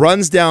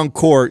 runs down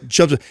court,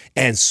 jumps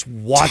and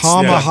swats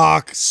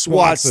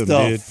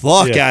the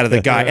fuck out of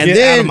the guy, and Get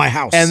then out of my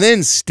house. and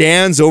then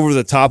stands over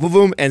the top of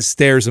him and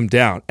stares him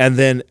down, and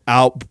then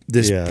out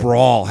this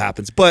brawl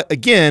happens. But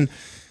again,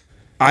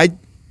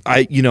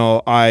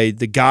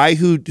 the guy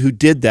who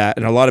did that,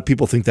 and a lot of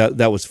people think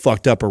that was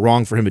fucked up or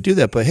wrong for him to do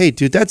that. But hey,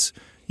 dude, that's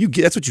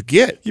what you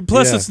get.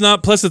 Plus, it's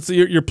not. Plus, it's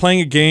you're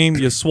playing a game.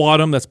 You swat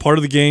him. That's part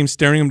of the game.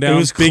 Staring him down. It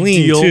was big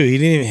clean deal. too. He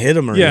didn't even hit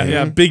him or anything.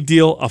 Yeah, big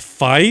deal. A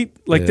fight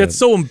that's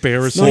so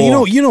embarrassing.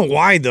 No, you know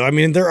why though? I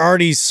mean, they're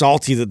already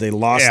salty that they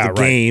lost the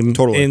game,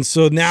 totally, and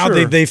so now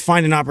they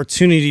find an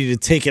opportunity to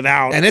take it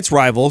out. And it's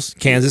rivals.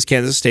 Kansas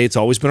State's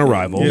always been a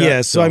rival. Yeah,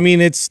 so I mean,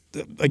 it's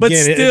again,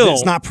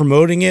 it's not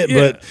promoting it,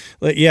 but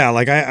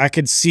I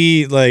could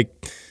see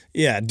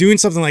doing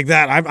something like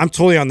that. I'm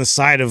totally on the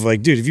side of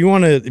like, dude, if you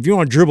want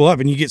to dribble up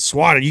and you get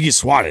swatted, you get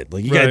swatted.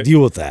 Like you got to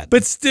deal with that.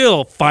 But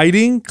still,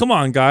 fighting. Come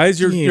on, guys.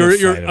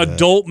 You're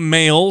adult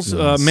males.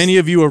 Many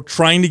of you are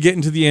trying to get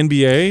into the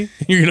NBA.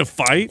 You're gonna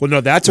fight. Well, no,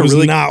 that's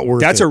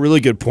a really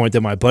good point that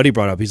my buddy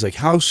brought up. He's like,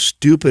 how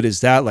stupid is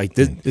that? Like,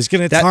 it's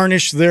gonna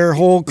tarnish their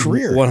whole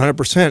career.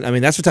 100%. I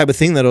mean, that's the type of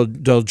thing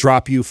that'll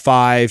drop you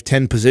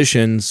 5-10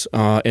 positions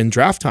in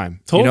draft time.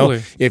 Totally.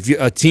 You know, if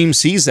a team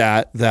sees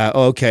that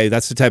okay,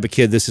 that's the type of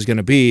kid this is going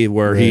to be,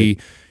 where he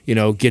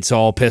gets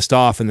all pissed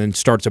off and then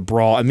starts a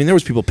brawl. I mean, there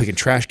was people picking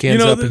trash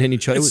cans up and hitting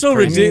each other. It's so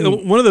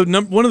ridiculous. One of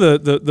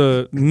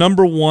the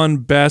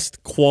 #1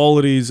 best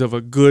qualities of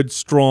a good,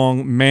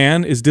 strong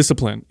man is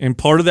discipline, and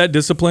part of that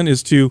discipline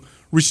is to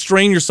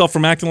restrain yourself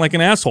from acting like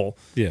an asshole.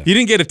 Yeah, he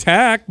didn't get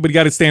attacked, but he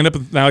got to stand up.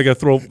 And now I got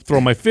to throw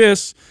my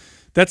fists.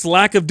 That's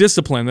lack of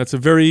discipline. That's a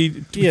very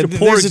poor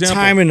there's example. a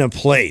time and a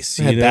place.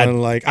 You know,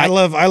 like I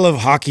love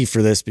hockey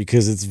for this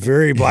because it's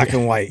very black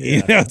and white. You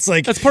know, it's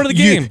like that's part of the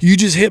game. You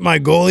just hit my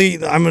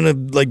goalie, I'm gonna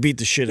beat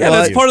the shit out of you.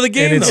 Yeah, that's part of the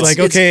game. And it's like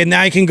okay,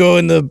 now you can go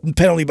in the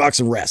penalty box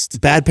and rest.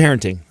 Bad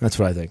parenting. That's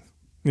what I think.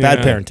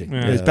 Bad parenting.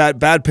 Yeah. It's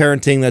bad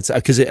parenting. That's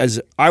because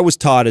as I was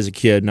taught as a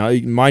kid. Now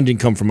mine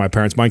didn't come from my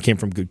parents. Mine came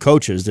from good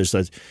coaches. There's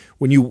that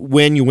when you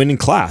win in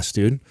class,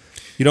 dude.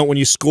 When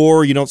you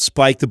score, you don't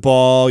spike the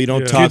ball. You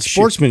don't talk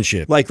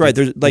sportsmanship. Like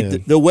there's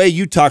the way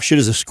you talk shit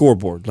is a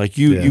scoreboard. Like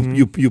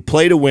you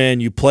play to win.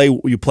 You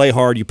play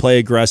hard. You play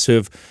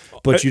aggressive.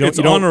 But it's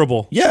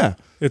honorable. Yeah,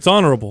 it's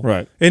honorable.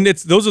 Right. And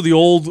those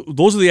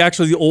are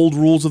actually the old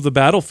rules of the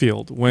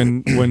battlefield.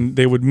 When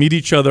they would meet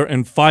each other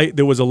and fight,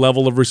 there was a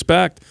level of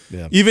respect.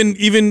 Yeah.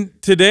 Even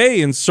today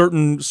in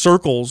certain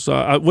circles,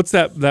 what's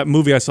that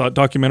movie I saw, a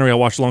documentary I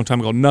watched a long time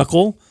ago,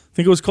 Knuckle, I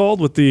think it was called,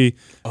 with the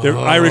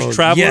Irish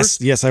travelers.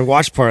 Yes, I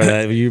watched part of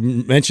that. You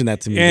mentioned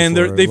that to me. And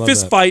they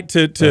fist fight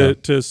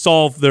to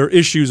solve their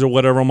issues or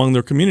whatever among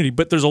their community.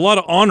 But there's a lot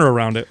of honor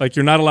around it. Like,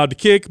 you're not allowed to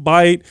kick,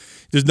 bite.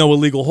 There's no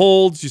illegal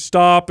holds. You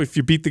stop. If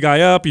you beat the guy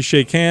up, you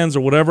shake hands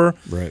or whatever.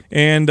 Right.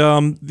 And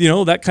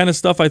that kind of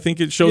stuff, I think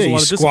it shows a lot of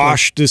discipline.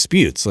 Squash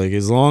disputes, like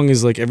as long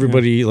as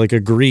everybody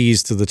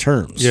agrees to the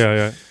terms.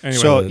 Yeah.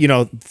 Anyway,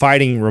 so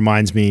fighting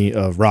reminds me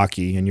of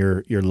Rocky and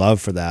your love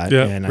for that.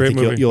 Yeah, and I great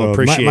think movie. you'll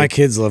appreciate. My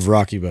kids love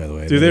Rocky, by the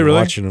way. Do they really?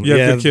 Watching them.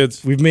 Yeah, good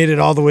kids. We've made it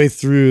all the way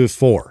through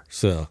 4.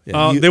 So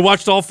they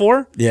watched all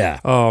 4?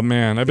 Yeah. Oh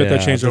man, I bet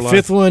that changed their life.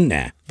 The 5th one,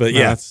 nah. But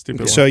that's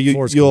stupid. So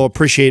you'll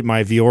appreciate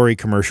my Vuori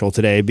commercial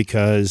today,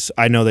 because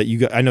I know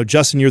that I know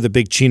Justin, you're the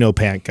big chino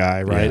pant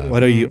guy, right? Yeah.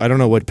 What are you? I don't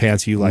know what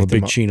pants you like.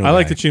 Big chino. I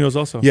like the chinos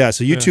also. Yeah.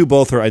 So you two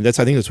both are. I think that's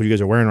what you guys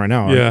are wearing right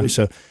now. Yeah.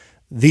 So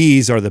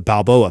these are the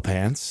Balboa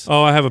pants.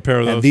 Oh, I have a pair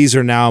of those. And these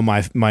are now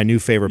my new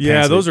favorite pants.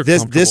 Yeah, those are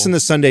this and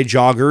the Sunday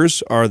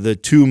joggers are the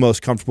 2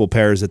 most comfortable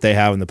pairs that they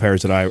have, and the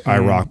pairs that I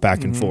rock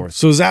back and forth.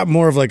 So is that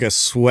more of like a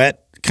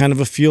sweat kind of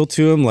a feel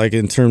to them, like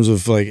in terms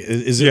of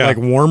is it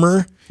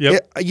warmer?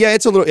 Yep.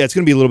 It's going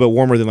to be a little bit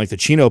warmer than like the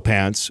chino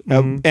pants,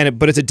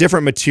 but it's a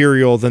different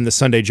material than the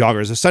Sunday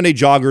joggers. The Sunday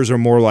joggers are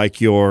more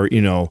like your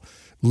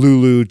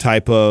Lulu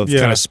type of Yeah.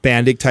 kind of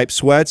spandex type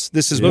sweats.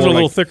 This is Those more are a like,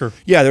 little thicker.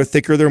 Yeah, they're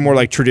thicker. They're more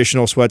like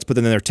traditional sweats, but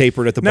then they're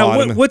tapered at the Now,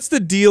 bottom. what's the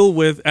deal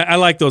with? I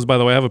like those, by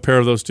the way. I have a pair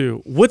of those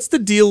too. What's the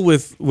deal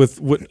with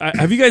what?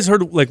 Have you guys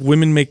heard like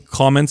women make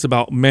comments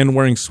about men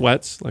wearing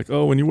sweats? Like,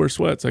 oh, when you wear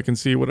sweats, I can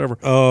see whatever.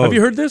 Oh, have you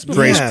heard this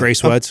before? Gray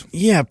sweats.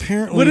 Yeah,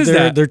 apparently What is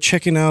that? they're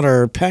checking out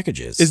our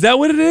packages. Is that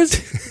what it is?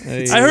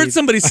 I heard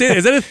somebody say that.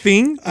 Is that a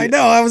thing? I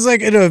know. I was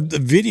like in a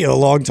video a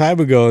long time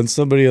ago, and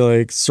somebody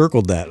like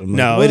circled that. I'm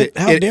No, like,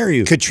 how dare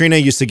you? Katrina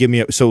used to give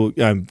me so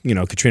you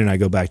know, Katrina and I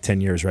go back 10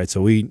 years, right?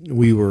 So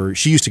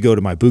she used to go to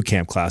my boot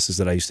camp classes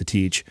that I used to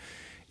teach,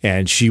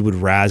 and she would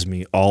razz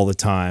me all the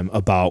time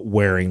about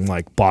wearing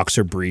like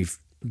boxer brief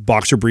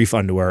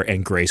underwear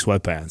and gray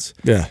sweatpants.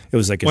 Yeah. It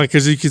was like Why?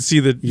 Because you could see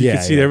you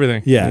could see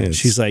everything. Yeah.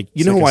 She's like,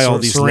 you know like why a all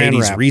these saran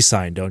ladies wrap.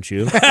 re-sign, don't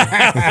you?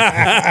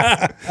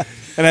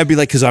 And I'd be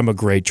like, because I'm a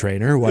great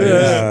trainer. Why?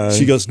 Yeah.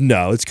 She goes,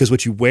 no, it's because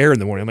what you wear in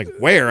the morning. I'm like,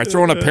 wear? I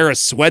throw on a pair of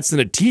sweats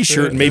and a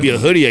t-shirt and maybe a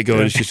hoodie. I go,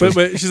 and she says,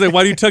 But she's like,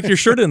 why do you tuck your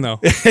shirt in though?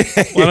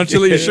 Why don't you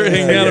let your shirt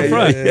hang down in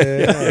front?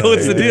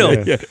 What's the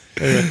deal?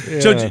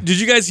 So, did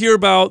you guys hear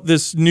about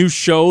this new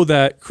show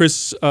that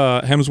Chris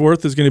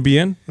Hemsworth is going to be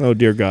in? oh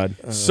dear God.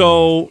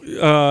 So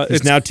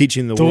He's now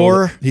teaching the Thor?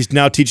 world. He's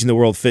now teaching the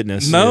world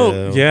fitness.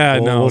 no,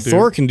 Well, dude.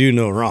 Thor can do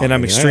no wrong. And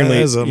I'm extremely-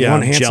 That is a yeah, one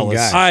I'm handsome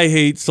jealous. guy. I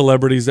hate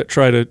celebrities that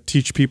try to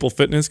teach people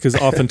fitness because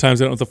oftentimes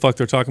they don't know what the fuck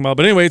they're talking about.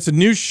 But anyway, it's a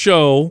new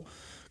show.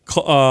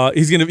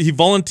 He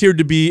volunteered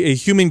to be a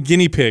human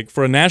guinea pig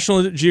for a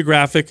National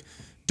Geographic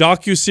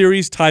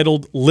docuseries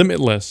titled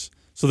Limitless.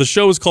 So the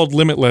show is called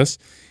Limitless.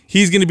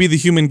 He's going to be the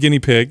human guinea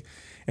pig,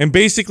 and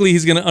basically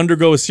he's going to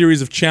undergo a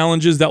series of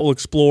challenges that will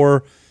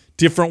explore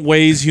different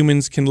ways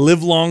humans can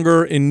live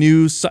longer in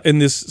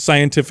this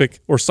scientific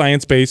or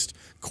science-based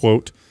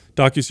quote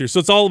docuseries. So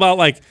it's all about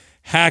like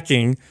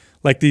hacking,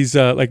 like these Is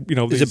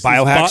it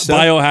biohack stuff?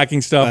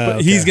 biohacking stuff. But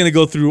okay. he's going to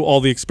go through all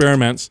the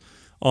experiments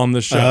on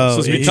the show. Oh, so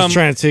it's He's become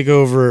trying to take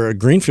over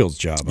Greenfield's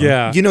job. Huh?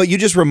 yeah. You know, you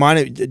just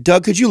reminded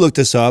Doug. Could you look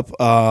this up?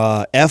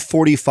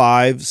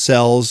 F45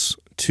 sells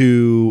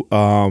to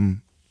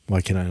why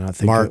can I not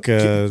think? Mark,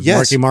 yes.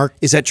 Marky Mark.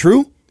 Is that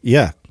true?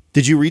 Yeah,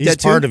 Did you read he's that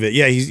too? part of it.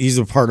 Yeah, he's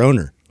a part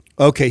owner.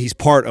 Okay, he's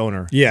part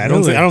owner. Yeah, I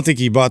don't think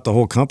he bought the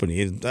whole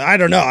company. I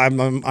don't know. I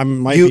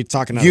might be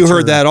talking. Out You of heard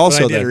turn, that but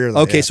also. I did Then hear that,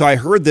 okay, yeah. so I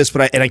heard this,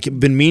 but I've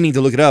been meaning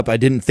to look it up. I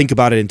didn't think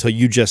about it until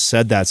you just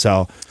said that.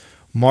 So,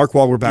 Mark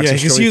Wahlberg back. Yeah,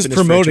 because he was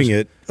promoting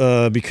it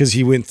because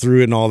he went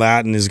through it and all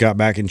that and has got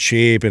back in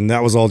shape, and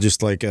that was all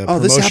just like a this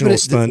promotional happened.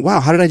 stunt. Wow,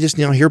 how did I just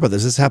now hear about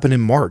this? This happened in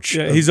March.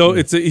 Yeah, he's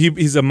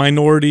a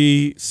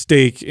minority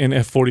stake in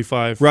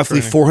F45.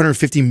 Roughly training.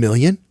 450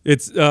 million.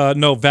 It's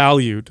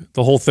valued.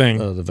 The whole thing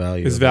The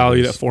value is of it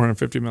valued is- at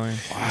 450 million.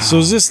 So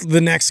is this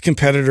the next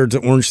competitor to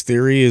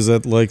Orangetheory? Is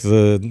that like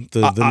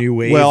the new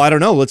wave? Well, I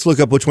don't know. Let's look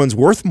up which one's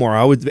worth more.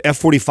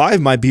 F45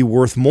 might be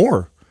worth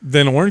more.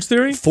 Then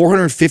Orangetheory?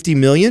 450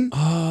 million.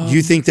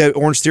 You think that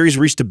Orangetheory's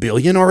reached $1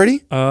 billion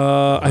already?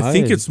 I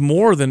think it's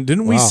more than.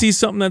 Didn't we Wow. see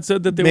something that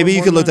said that they Maybe were you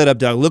more could look than that up,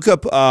 Doug. Look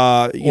up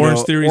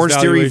Orangetheory's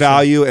Orangetheory valuation.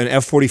 value and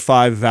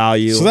F45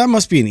 value. so that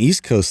must be an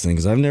East Coast thing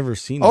because I've never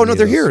seen. Oh any no, of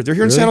they're those. here. They're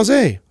here in Really? San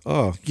Jose.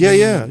 Oh,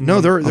 Yeah. No,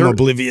 I'm they're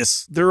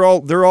oblivious. they're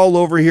all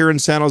over here in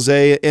San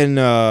Jose, and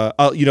a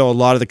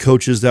lot of the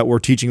coaches that were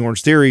teaching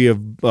Orangetheory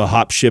of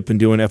hop ship and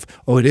doing it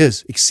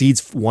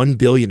exceeds $1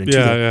 billion in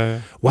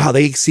Yeah. Wow,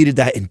 they exceeded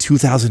that in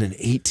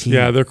 2018.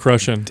 Yeah, they're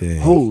crushing.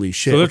 Holy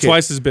shit. So they're Okay.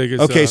 twice as big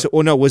as. Okay, so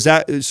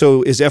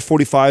is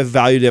F45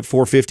 valued at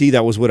 450?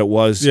 That was what it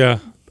was. yeah.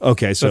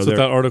 Okay, so That's what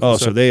they're- that article Oh,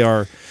 so said. they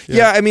are.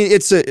 Yeah, I mean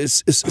it's a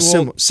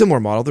similar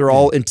model. They're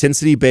all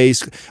intensity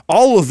based.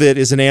 All of it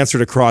is an answer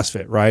to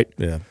CrossFit, right?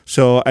 Yeah.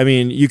 So I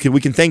mean, we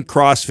can thank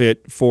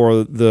CrossFit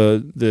for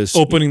this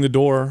Opening the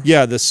door.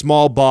 Yeah, the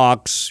small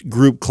box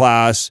group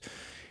class.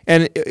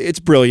 And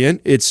it's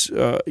brilliant. It's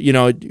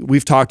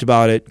we've talked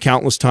about it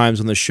countless times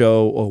on the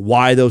show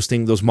why those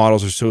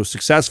models are so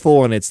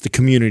successful, and it's the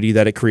community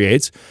that it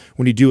creates.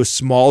 When you do a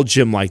small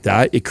gym like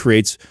that, it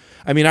creates.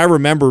 I mean, I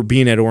remember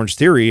being at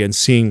Orangetheory and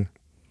seeing,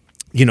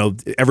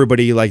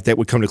 everybody like that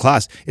would come to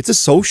class. It's a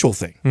social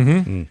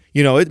thing.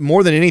 It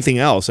more than anything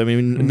else. I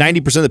mean,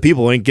 90% of the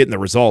people ain't getting the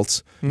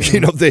results.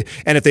 And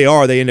if they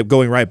are, they end up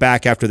going right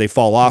back after they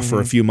fall off for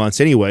a few months,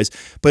 anyways.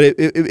 But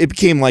it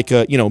became like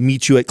a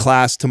meet you at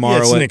class tomorrow.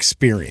 Yeah, it's an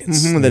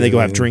experience. And then they go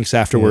have drinks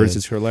afterwards.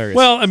 It's hilarious.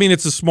 Well, I mean,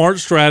 it's a smart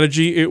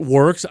strategy. It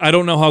works. I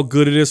don't know how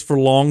good it is for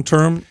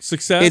long-term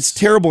success. It's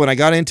terrible, and I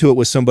got into it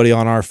with somebody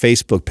on our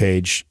Facebook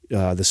page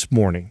this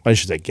morning. I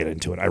should say get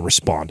into it. I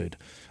responded.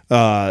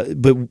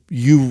 But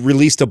you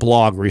released a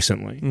blog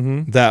recently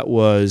that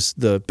was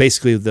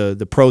basically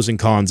the pros and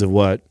cons of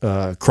what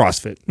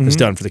CrossFit has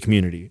done for the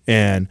community.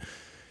 And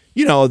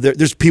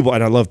there's people,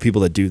 and I love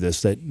people that do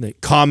this, that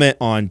comment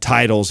on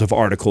titles of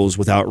articles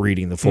without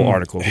reading the full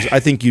article. 'Cause I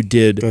think you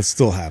did That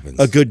still happens.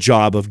 a good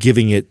job of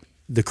giving it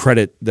the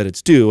credit that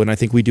it's due, and I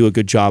think we do a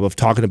good job of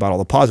talking about all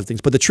the positive things.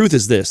 But the truth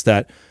is this,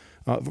 that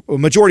a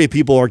majority of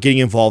people are getting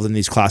involved in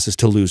these classes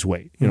to lose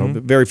weight.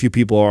 Very few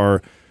people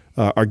are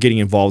are getting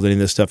involved in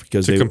this stuff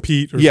because to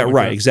compete. Or yeah, something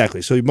right, like that.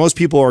 exactly. So most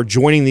people are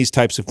joining these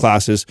types of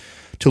classes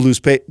to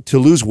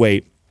lose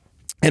weight.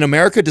 And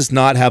America does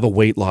not have a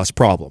weight loss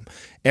problem.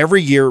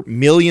 Every year,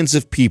 millions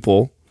of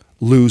people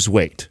lose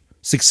weight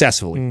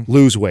successfully,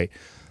 lose weight.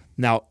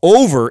 Now,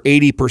 over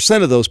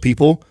 80% of those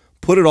people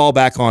put it all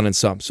back on in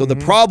some. So the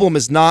problem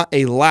is not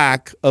a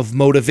lack of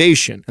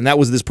motivation. And that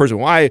was this person.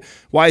 Why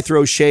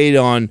throw shade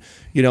on,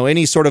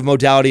 any sort of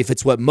modality if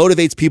it's what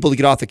motivates people to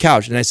get off the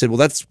couch? And I said, well,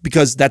 that's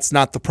because that's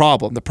not the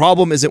problem. The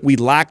problem isn't we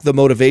lack the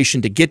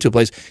motivation to get to a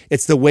place.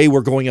 It's the way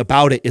we're going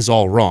about it is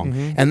all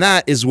wrong. And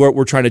that is what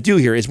we're trying to do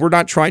here is we're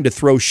not trying to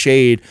throw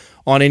shade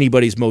on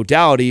anybody's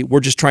modality. We're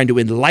just trying to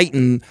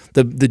enlighten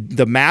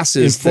the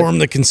masses, inform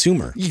the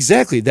consumer.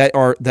 Exactly, that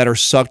are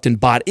sucked and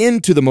bought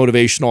into the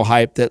motivational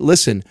hype that,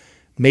 listen,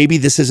 maybe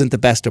this isn't the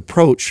best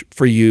approach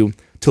for you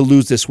to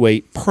lose this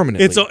weight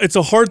permanently. It's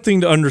a hard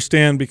thing to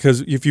understand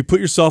because if you put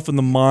yourself in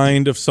the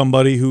mind of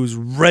somebody who's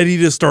ready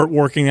to start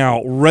working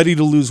out, ready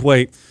to lose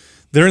weight,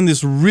 they're in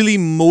this really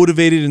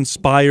motivated,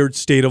 inspired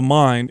state of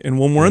mind. And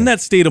when we're in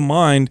that state of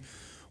mind,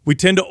 we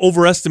tend to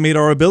overestimate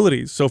our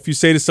abilities. So if you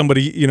say to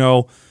somebody,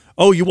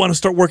 oh, you want to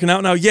start working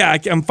out now? Yeah,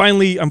 I'm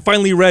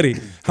finally ready.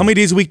 How many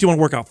days a week do you want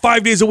to work out?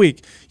 5 days a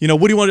week.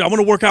 What do you want to do? I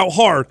want to work out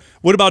hard.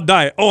 What about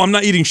diet? Oh, I'm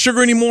not eating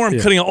sugar anymore. I'm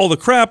cutting out all the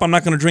crap. I'm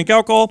not going to drink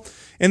alcohol.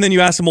 And then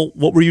you ask them, well,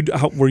 what were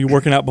you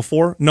working out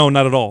before? No,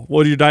 not at all.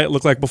 What did your diet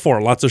look like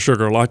before? Lots of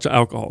sugar, lots of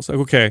alcohol. It's like,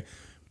 okay,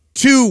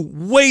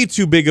 way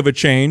too big of a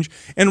change.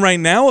 And right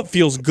now it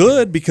feels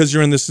good because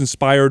you're in this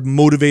inspired,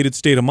 motivated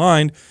state of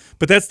mind,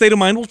 but that state of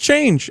mind will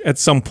change at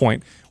some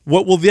point.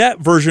 What will that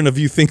version of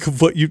you think of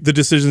the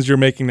decisions you're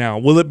making now?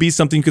 Will it be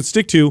something you could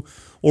stick to,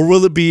 or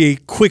will it be a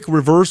quick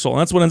reversal?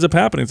 And that's what ends up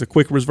happening. It's a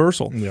quick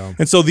reversal. Yeah.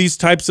 And so these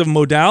types of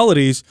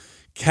modalities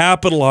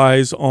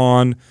capitalize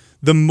on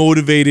the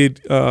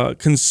motivated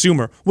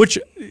consumer, which,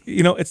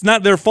 it's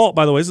not their fault,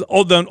 by the way.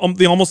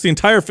 Almost the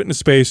entire fitness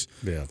space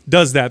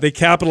does that. They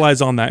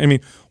capitalize on that. I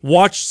mean,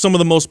 watch some of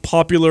the most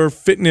popular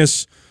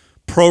fitness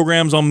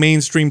programs on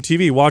mainstream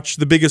TV. Watch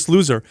The Biggest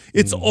Loser.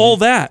 It's all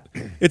that.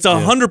 It's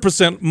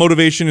 100%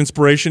 motivation,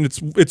 inspiration. It's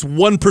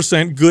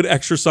 1% good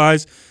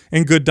exercise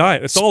and good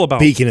diet. It's all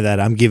about. Speaking of that,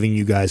 I'm giving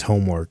you guys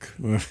homework.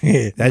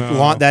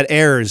 That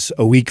airs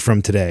a week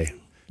from today.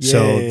 Yay.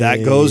 So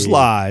that goes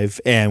live,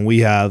 and we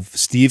have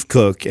Steve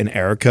Cook and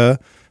Erica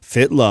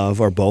Fitlove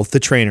are both the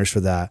trainers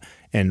for that.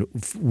 And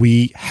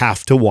we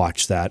have to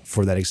watch that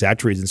for that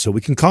exact reason, so we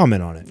can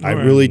comment on it. I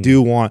really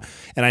do want,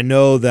 and I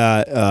know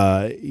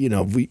that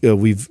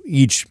we've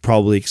each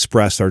probably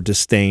expressed our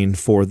disdain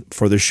for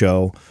the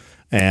show,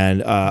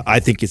 and I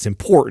think it's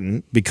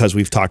important because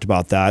we've talked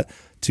about that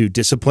to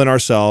discipline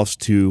ourselves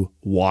to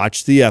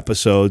watch the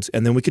episodes,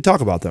 and then we could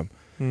talk about them.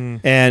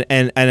 And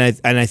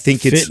I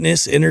think it's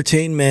fitness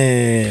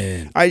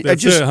entertainment.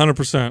 That's it,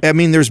 100%. I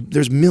mean,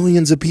 there's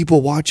millions of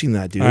people watching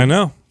that, dude. I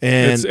know.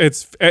 And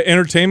it's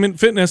entertainment,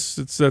 fitness.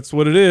 That's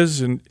what it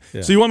is. And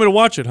so you want me to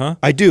watch it, huh?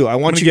 I do. I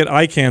want you to get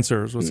eye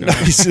cancer. Is what's going to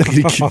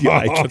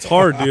happen. It's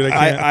hard, dude.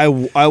 I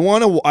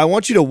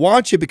want you to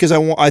watch it because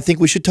I think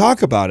we should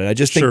talk about it. I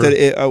just think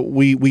that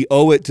we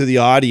owe it to the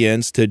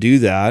audience to do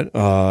that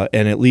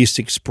and at least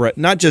express,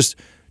 not just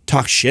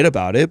talk shit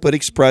about it, but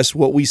express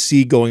what we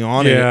see going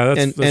on. Yeah,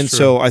 and true.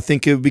 So I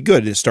think it would be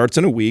good. It starts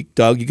in a week.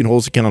 Doug, you can hold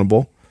us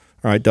accountable.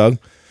 All right, Doug.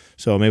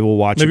 So maybe we'll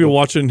watch it. Maybe we'll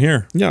watch it in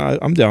here. Yeah,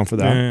 I'm down for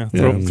that.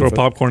 Yeah. Throw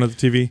popcorn at the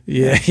TV.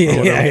 Yeah.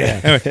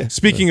 Anyway,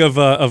 speaking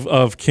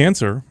of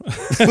cancer.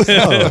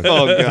 Oh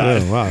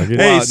God! Wow. Good.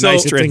 Hey, so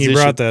nice thing you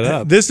brought that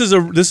up. This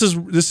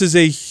is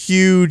a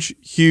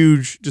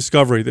huge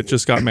discovery that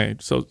just got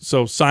made.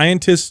 So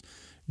scientists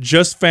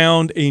just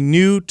found a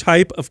new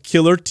type of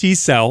killer T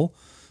cell.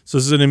 So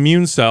this is an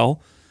immune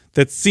cell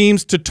that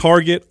seems to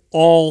target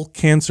all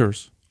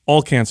cancers.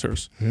 All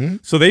cancers.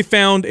 So they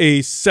found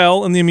a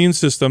cell in the immune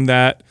system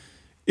that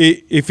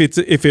if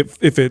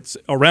it's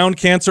around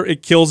cancer,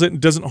 it kills it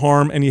and doesn't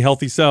harm any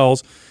healthy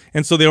cells.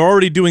 And so they're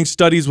already doing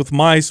studies with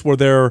mice where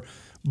they're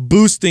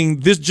boosting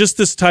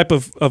this type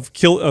of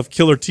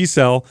killer T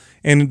cell,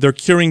 and they're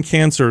curing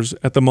cancers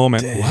at the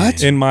moment.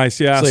 What? In mice?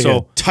 Yeah. It's like so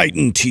a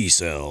Titan T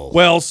cell.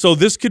 Well, so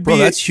this could be.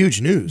 That's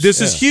huge news.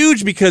 This is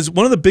huge because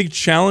one of the big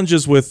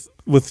challenges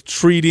with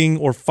treating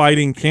or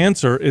fighting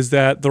cancer is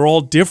that they're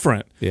all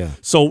different. Yeah.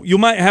 So you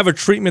might have a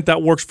treatment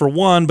that works for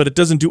one, but it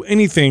doesn't do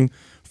anything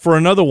for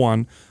another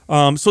one.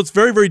 So it's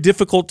very, very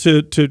difficult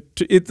to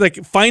it's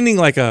like finding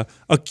like a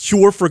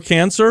cure for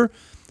cancer.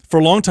 For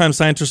a long time,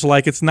 scientists are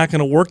like, it's not going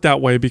to work that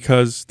way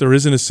because there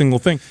isn't a single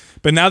thing.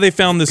 But now they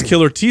found this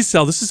killer T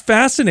cell. This is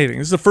fascinating.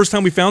 This is the first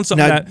time we found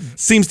something that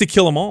seems to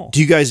kill them all.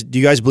 Do you guys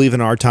believe in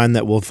our time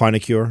that we'll find a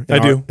cure?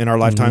 In our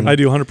lifetime. I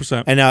do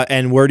 100%.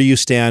 And where do you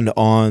stand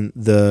on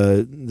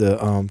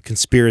the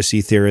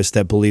conspiracy theorists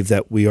that believe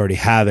that we already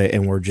have it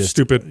and we're just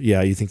stupid?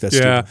 Yeah, you think that's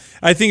stupid?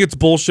 I think it's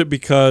bullshit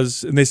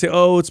because, and they say,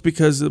 oh, it's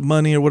because of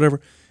money or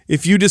whatever.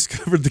 If you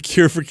discovered the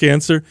cure for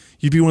cancer,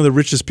 you'd be one of the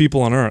richest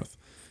people on earth.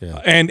 Yeah.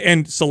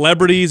 And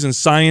celebrities and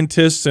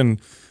scientists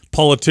and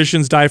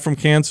politicians die from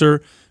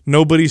cancer.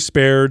 Nobody's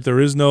spared. There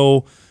is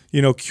no,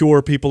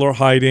 cure people are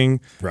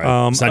hiding.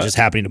 Right. It's not just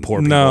happening to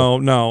poor people.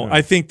 No. Right.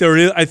 I think there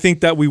is. I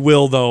think that we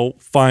will though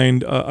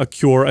find a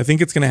cure. I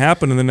think it's going to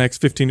happen in the next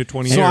 15 to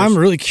 20 years. So I'm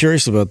really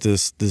curious about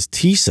this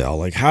T cell.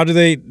 Like, how do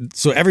they?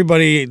 So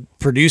everybody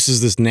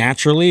produces this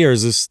naturally, or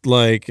is this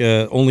like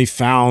only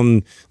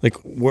found? Like,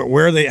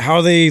 where are they? How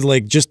are they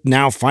like just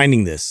now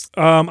finding this?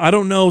 I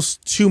don't know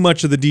too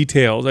much of the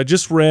details. I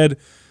just read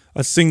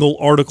a single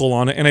article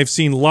on it, and I've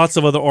seen lots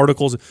of other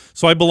articles.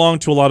 So I belong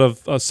to a lot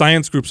of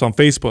science groups on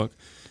Facebook,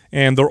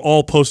 and they're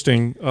all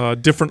posting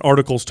different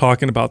articles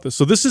talking about this.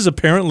 So this is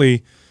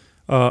apparently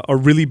a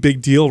really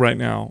big deal right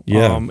now.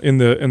 In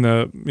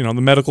the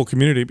the medical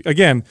community.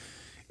 Again,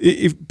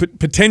 it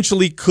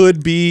potentially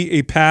could be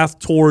a path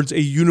towards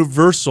a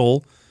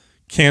universal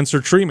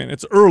cancer treatment.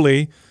 It's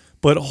early,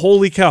 but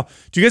holy cow!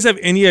 Do you guys have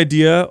any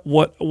idea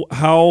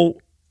how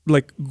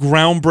like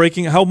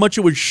groundbreaking, how much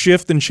it would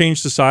shift and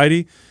change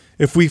society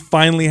if we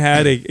finally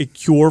had a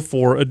cure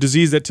for a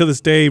disease that to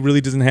this day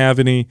really doesn't have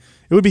any?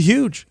 It would be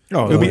huge. It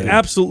would be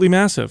absolutely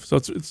massive. So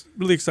it's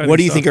really exciting. What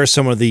do you think are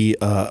some of the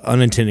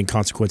unintended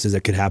consequences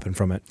that could happen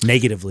from it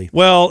negatively?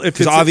 Well,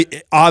 because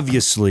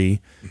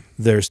obviously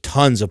there's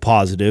tons of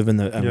positive,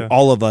 and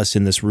all of us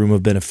in this room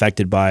have been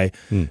affected by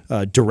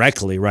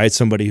directly, right?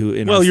 Somebody who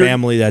in our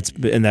family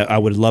that I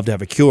would love to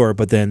have a cure,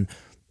 but then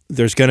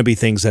there's going to be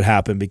things that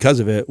happen because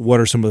of it. What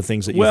are some of the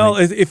things that you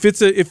think?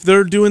 if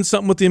they're doing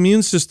something with the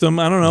immune system,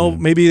 I don't know,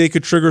 maybe they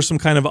could trigger some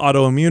kind of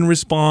autoimmune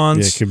response.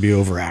 Yeah, it could be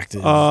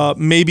overactive.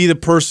 Maybe the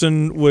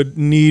person would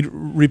need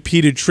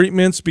repeated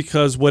treatments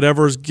because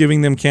whatever's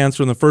giving them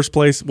cancer in the first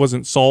place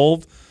wasn't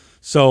solved.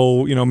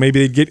 So,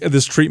 maybe they'd get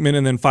this treatment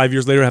and then 5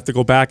 years later have to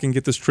go back and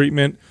get this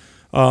treatment.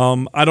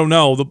 I don't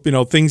know.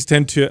 Things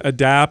tend to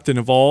adapt and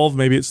evolve.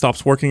 Maybe it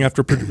stops working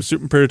after a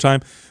certain period of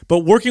time. But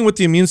working with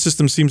the immune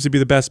system seems to be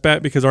the best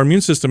bet because our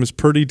immune system is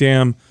pretty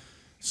damn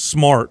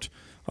smart.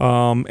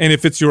 And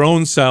if it's your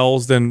own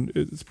cells, then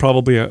it's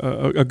probably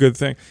a good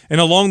thing.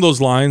 And along those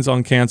lines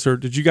on cancer,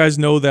 did you guys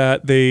know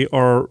that they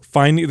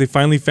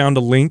finally found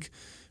a link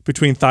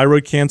between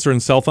thyroid cancer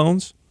and cell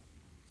phones?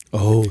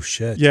 Oh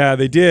shit! Yeah,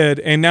 they did.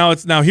 And now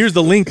here's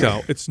the link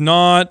though. It's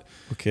not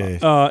okay.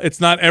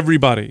 It's not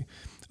everybody.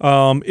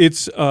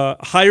 It's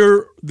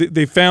higher.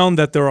 They found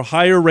that there are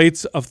higher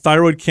rates of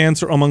thyroid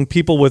cancer among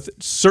people with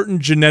certain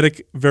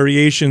genetic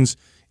variations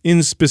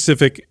in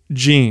specific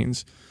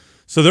genes.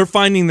 So they're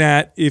finding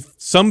that if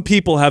some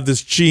people have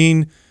this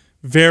gene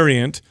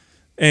variant,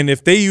 and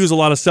if they use a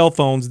lot of cell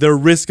phones, their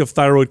risk of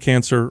thyroid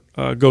cancer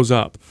goes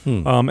up.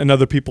 And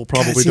other people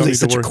probably don't need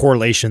to worry. Such a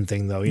correlation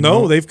thing, though.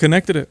 No, they've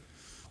connected it.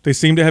 They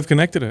seem to have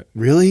connected it.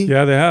 Really?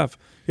 Yeah, they have.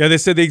 Yeah, they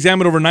said they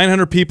examined over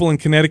 900 people in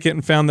Connecticut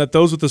and found that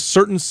those with a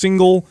certain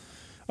single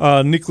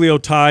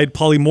nucleotide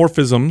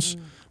polymorphisms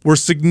were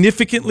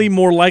significantly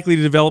more likely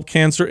to develop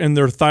cancer in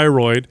their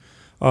thyroid.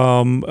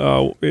 So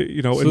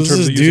in terms this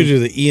is due to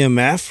the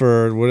EMF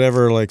or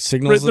whatever, like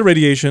signals. The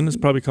radiation is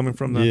probably coming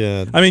from that.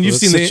 Yeah, I mean, you've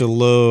seen such a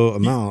low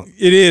amount.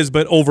 It is,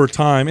 but over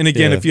time, and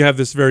again, if you have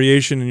this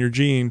variation in your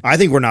gene, I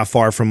think we're not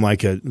far from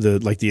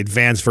the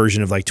advanced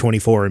version of like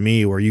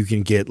 24andMe, where you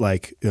can get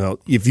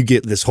if you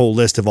get this whole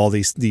list of all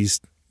these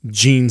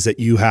genes that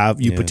you have,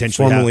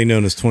 potentially formerly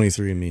known as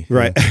 23andMe.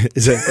 Right. Yeah.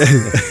 Is it?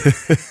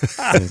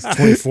 It's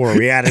 24.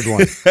 We added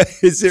one.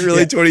 Is it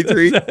really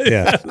 23?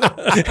 Yeah.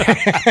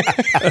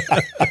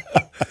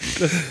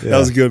 That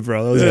was good,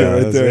 bro. That was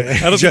good right there.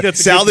 I don't think that's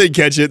Sal didn't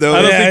catch it though.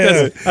 I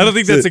don't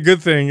think that's a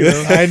good thing.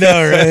 I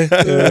know, right?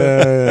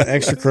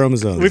 Extra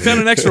chromosomes. We found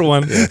an extra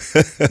one. Yeah.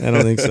 I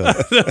don't think so.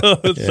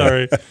 No,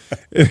 sorry.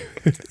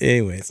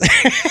 Anyways.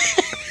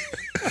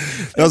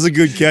 That was a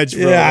good catch,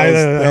 bro. Yeah,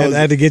 I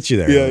had to get you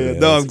there. Yeah.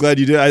 No, I'm glad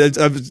you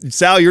did.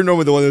 Sal, you're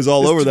normally the one who's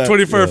all over that.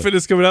 24-hour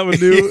fitness coming out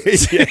with new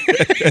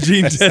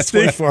gene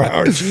testing.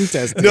 24-hour gene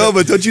testing. No,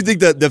 but don't you think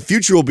that the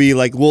future will be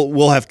like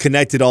we'll have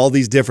connected all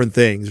these different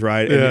things,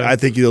 right? Yeah. And I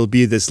think it'll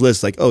be this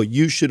list like, oh,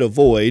 you should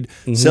avoid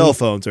cell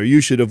phones, or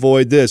you should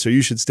avoid this, or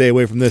you should stay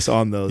away from this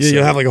on those. Yeah,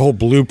 you'll have like a whole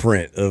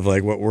blueprint of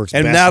like what works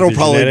and best. And that'll with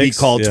probably genetics.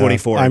 be called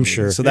 24. I'm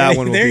sure. So that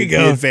one will be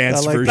the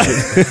advanced version.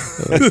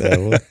 I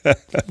like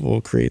that. We'll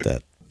create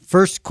that.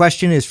 First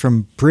question is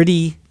from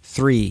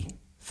Britty3.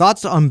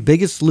 Thoughts on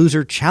Biggest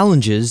Loser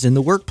challenges in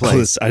the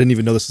workplace? I didn't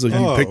even know this was a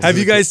new pick. Have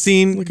you guys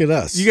seen? Look at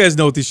us. You guys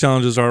know what these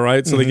challenges are,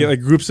 right? So they get like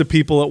groups of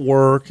people at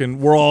work, and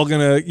we're all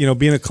gonna,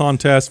 be in a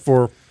contest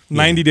for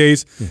 90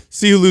 days,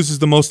 see who loses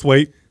the most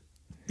weight,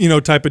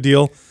 type of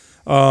deal.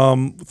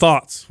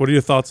 Thoughts? What are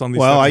your thoughts on these?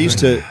 Well, I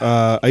used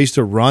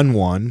to run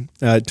one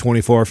at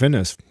 24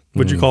 Fitness.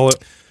 What'd you call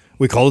it?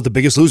 We called it the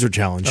Biggest Loser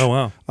Challenge.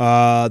 Oh,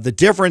 wow. The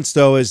difference,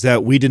 though, is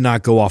that we did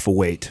not go off of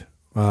weight.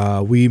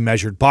 We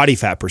measured body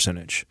fat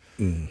percentage.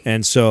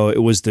 And so it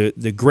was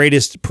the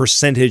greatest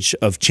percentage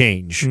of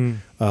change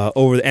and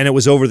it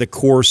was over the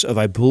course of,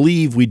 I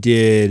believe we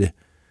did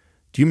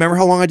Do you remember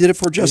how long I did it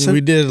for, Justin?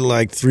 We did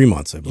like 3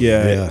 months, I believe.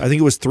 Yeah, I think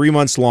it was 3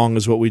 months long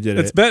is what we did.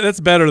 That's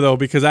better though,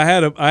 because I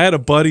had a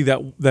buddy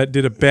that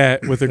did a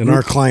bet with a group. And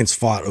our clients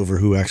fought over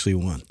who actually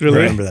won. Really?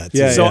 I remember that.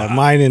 Yeah. So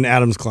mine and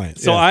Adam's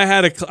clients. So I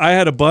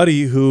had a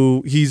buddy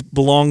who he's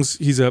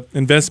an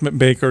investment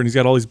banker, and he's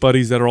got all these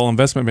buddies that are all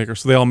investment bankers.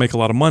 So they all make a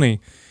lot of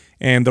money,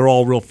 and they're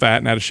all real fat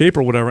and out of shape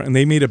or whatever. And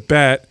they made a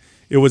bet.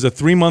 It was a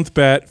 3-month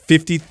bet,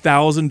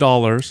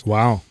 $50,000.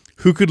 Wow.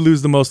 Who could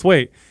lose the most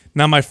weight?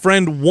 Now my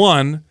friend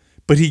won,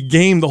 but he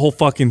gamed the whole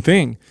fucking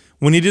thing.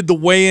 When he did the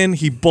weigh-in,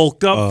 he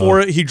bulked up for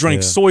it. He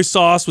drank soy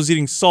sauce, was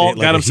eating salt, Ate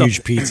like got a himself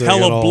huge pizza,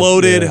 hella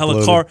bloated,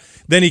 hella bloated.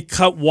 Then he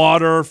cut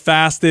water,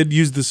 fasted,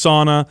 used the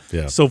sauna.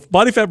 Yeah. So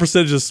body fat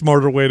percentage is a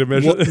smarter way to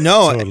measure it.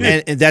 No,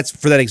 totally. and that's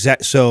for that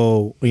exact.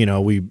 So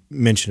we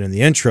mentioned in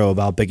the intro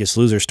about Biggest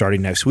Loser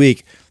starting next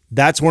week.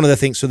 That's one of the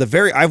things. So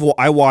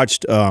I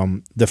watched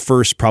the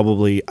first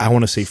probably I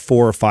want to say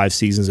 4 or 5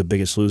 seasons of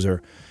Biggest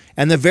Loser.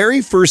 And the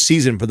very first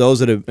season, for those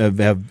that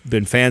have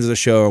been fans of the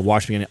show or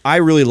watched me, I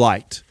really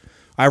liked.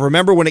 I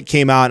remember when it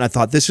came out, and I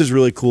thought, this is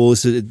really cool.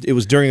 It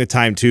was during the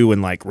time, too,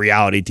 when like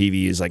reality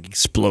TV is like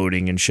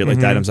exploding and shit like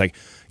that. And I was like,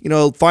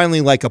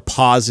 finally like a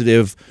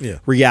positive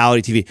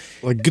reality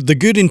TV. Like the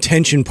good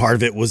intention part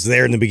of it was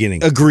there in the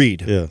beginning.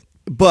 Agreed. Yeah.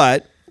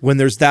 But when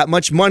there's that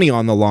much money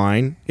on the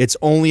line, it's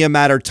only a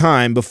matter of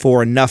time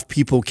before enough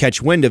people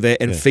catch wind of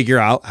it and figure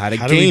out how to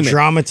game it. How do we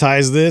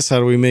dramatize this? How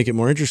do we make it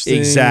more interesting?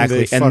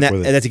 Exactly. And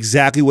that's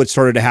exactly what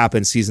started to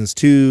happen. Seasons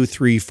 2,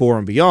 3, 4,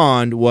 and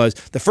beyond was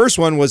the first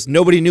one was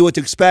nobody knew what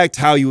to expect,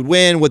 how you would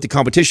win, what the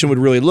competition would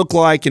really look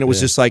like. And it was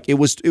just like,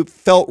 it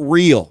felt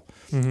real.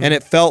 And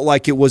it felt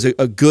like it was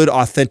a good,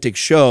 authentic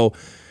show.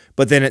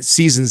 But then at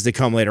seasons that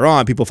come later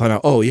on, people find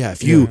out, oh, yeah,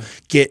 if you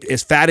get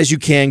as fat as you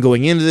can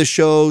going into the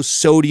show,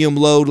 sodium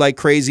load like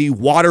crazy,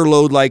 water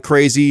load like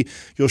crazy,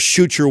 you'll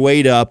shoot your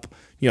weight up,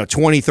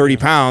 20, 30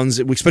 pounds,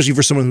 especially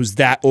for someone who's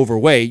that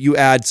overweight. You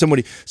add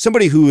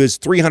somebody who is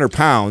 300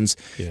 pounds,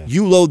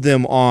 you load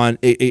them on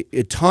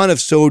a ton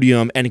of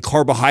sodium and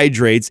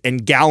carbohydrates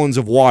and gallons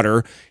of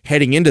water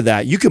heading into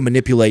that. You can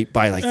manipulate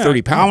by like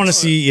 30 pounds. I want to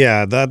see,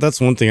 that's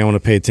one thing I want to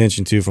pay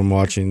attention to from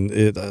watching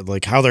it,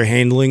 like how they're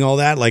handling all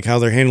that, like how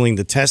they're handling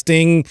the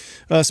testing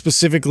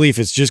specifically, if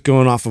it's just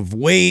going off of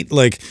weight,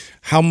 like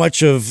how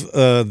much of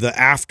the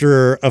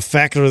after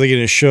effect are they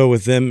going to show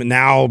with them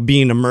now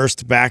being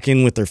immersed back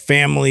in with their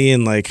family,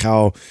 and like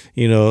how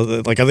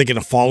like are they going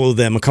to follow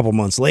them a couple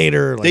months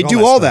later? Like they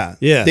do all that.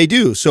 Yeah, they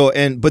do. So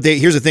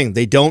here's the thing: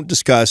 they don't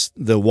discuss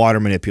the water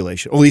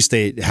manipulation. Or at least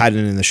they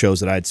hadn't in the shows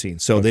that I'd seen.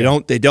 So they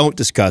don't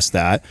discuss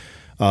that.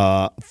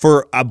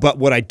 But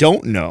what I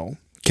don't know,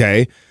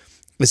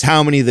 is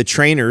how many of the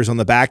trainers on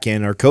the back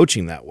end are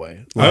coaching that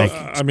way. Like,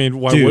 I mean,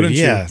 why wouldn't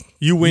you?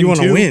 You win. You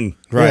want to win,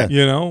 right?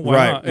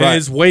 Why not? And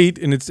it's weight,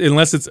 and it's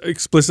unless it's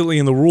explicitly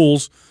in the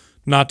rules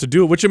not to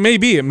do it, which it may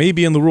be. It may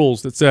be in the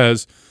rules that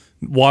says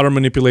water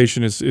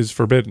manipulation is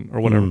forbidden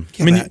or whatever.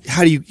 I mean,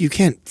 how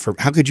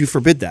could you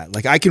forbid that?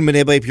 Like I can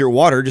manipulate your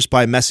water just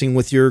by messing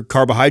with your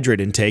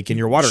carbohydrate intake and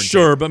your water intake.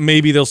 Sure, but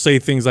maybe they'll say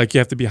things like you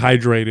have to be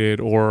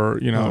hydrated or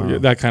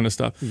that kind of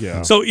stuff.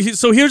 Yeah. So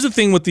here's the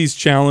thing with these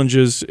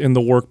challenges in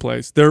the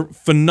workplace. They're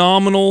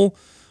phenomenal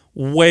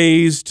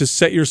ways to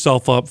set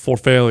yourself up for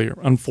failure,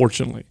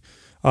 unfortunately.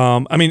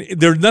 I mean,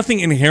 there's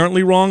nothing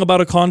inherently wrong about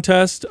a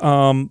contest,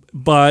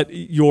 but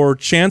your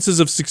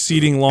chances of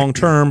succeeding long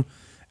term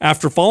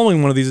after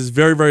following one of these is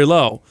very, very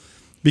low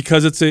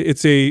because it's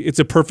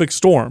a perfect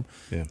storm.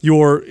 Yeah.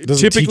 It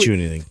doesn't teach you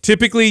anything.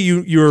 Typically,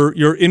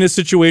 you're in a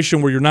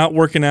situation where you're not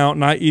working out,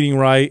 not eating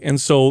right,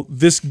 and so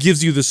this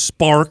gives you the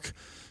spark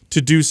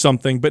to do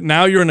something. But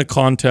now you're in a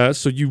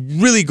contest, so you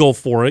really go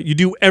for it. You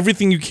do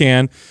everything you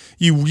can.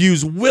 You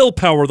use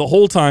willpower the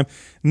whole time.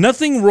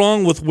 Nothing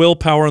wrong with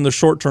willpower in the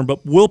short term,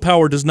 but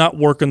willpower does not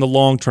work in the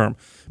long term.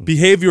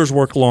 Behaviors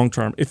work long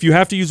term. If you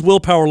have to use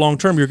willpower long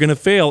term, you're going to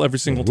fail every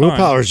single time.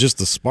 Willpower is just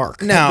the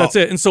spark. Now, that's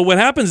it. And so what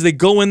happens, they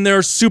go in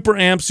there super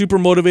amped, super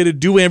motivated,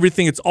 do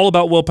everything. It's all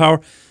about willpower.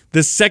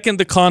 The second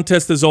the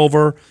contest is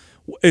over,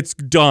 it's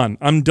done.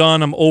 I'm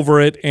done. I'm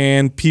over it.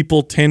 And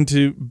people tend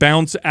to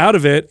bounce out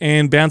of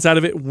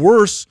it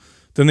worse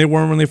than they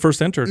were when they first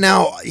entered.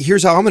 Now,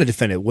 here's how I'm going to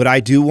defend it. Would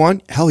I do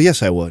one? Hell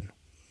yes, I would.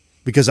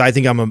 Because I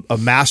think I'm a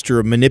master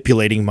of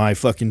manipulating my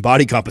fucking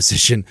body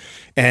composition.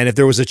 And if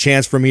there was a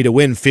chance for me to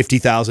win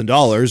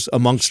 $50,000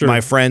 amongst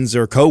my friends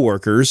or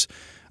coworkers,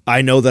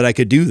 I know that I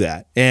could do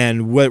that.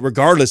 And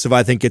regardless if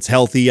I think it's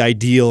healthy,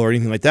 ideal, or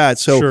anything like that.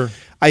 So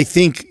I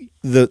think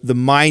the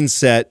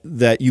mindset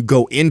that you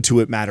go into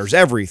it matters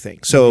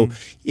everything. So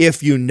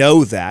if you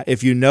know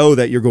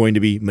that you're going to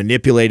be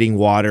manipulating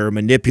water,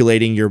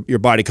 manipulating your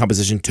body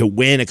composition to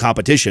win a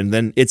competition,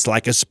 then it's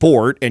like a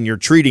sport and you're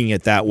treating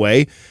it that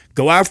way.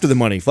 Go after the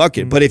money, fuck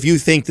it. But if you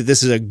think that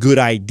this is a good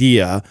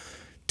idea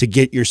to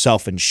get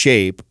yourself in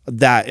shape,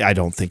 that I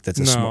don't think that's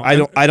a smart.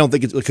 I don't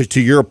think it's, because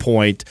to your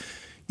point,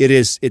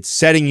 it's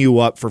setting you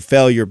up for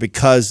failure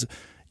because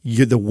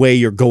the way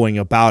you're going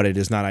about it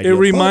is not ideal. It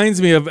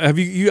reminds me of,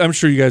 I'm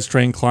sure you guys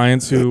train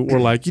clients who were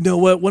like, you know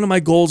what, one of my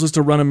goals is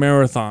to run a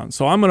marathon.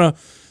 So I'm going to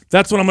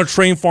That's what I'm going to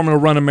train for. I'm going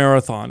to run a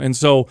marathon. And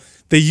so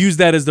they use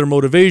that as their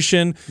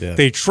motivation. Yeah.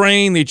 They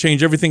train. They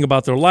change everything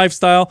about their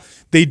lifestyle.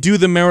 They do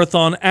the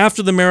marathon.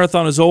 After the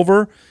marathon is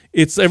over,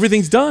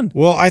 everything's done.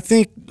 Well, I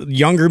think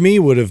younger me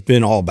would have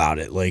been all about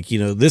it. Like, you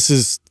know, this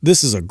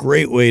is a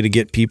great way to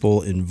get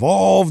people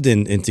involved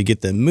and to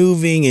get them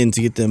moving and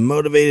to get them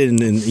motivated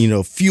and you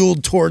know,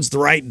 fueled towards the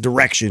right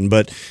direction.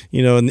 But,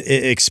 you know, an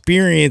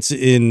experience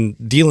in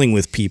dealing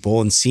with people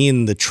and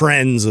seeing the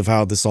trends of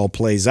how this all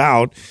plays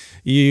out,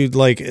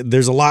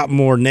 there's a lot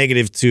more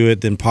negative to it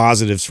than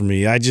positives for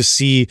me. I just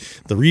see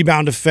the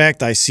rebound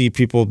effect. I see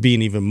people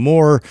being even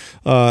more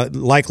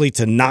likely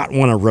to not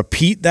want to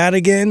repeat that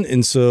again.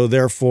 And so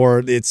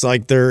therefore it's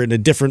like they're in a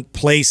different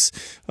place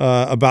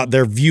about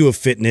their view of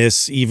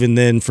fitness even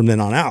then from then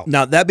on out.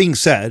 Now, that being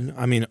said,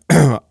 I mean,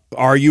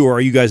 are you or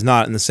are you guys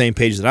not on the same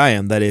page that I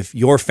am, that if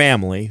your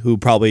family, who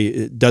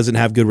probably doesn't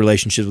have good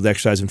relationships with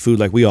exercise and food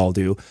like we all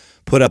do,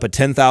 put up a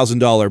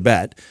 $10,000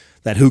 bet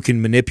that who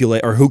can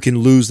manipulate or who can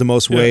lose the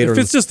most weight? If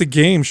it's just a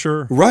game,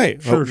 sure.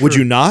 Right. Sure, Would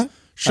you not?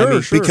 Sure, I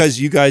mean, sure. Because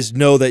you guys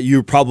know that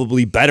you're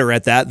probably better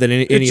at that than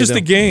any of them. It's just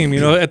a game,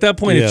 you know. At that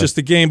point, it's just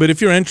a game. But if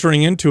you're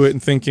entering into it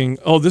and thinking,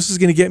 "Oh, this is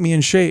going to get me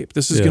in shape.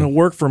 This is going to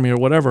work for me," or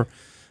whatever,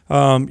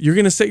 you're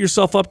going to set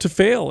yourself up to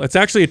fail. It's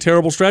actually a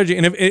terrible strategy,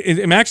 and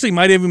it actually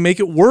might even make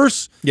it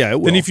worse. Yeah,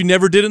 it will. Than if you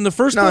never did it in the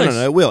first place.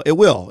 No, it will. It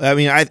will. I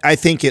mean, I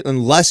think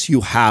unless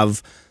you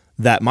have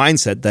that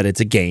mindset that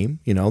it's a game,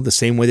 you know, the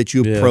same way that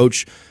you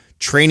approach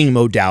training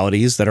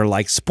modalities that are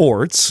like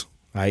sports,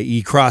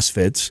 i.e.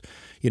 CrossFits.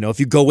 You know,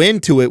 if you go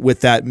into it with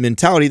that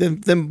mentality,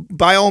 then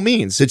by all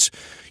means, it's,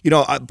 you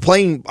know, I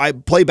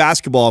play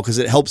basketball because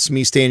it helps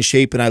me stay in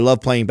shape, and I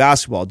love playing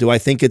basketball. Do I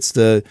think it's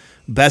the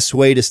best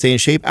way to stay in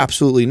shape?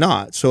 Absolutely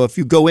not. So if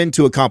you go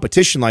into a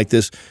competition like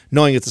this,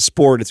 knowing it's a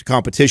sport, it's a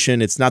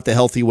competition, it's not the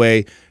healthy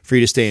way for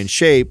you to stay in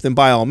shape, then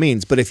by all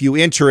means. But if you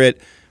enter it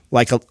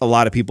like a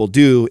lot of people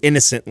do,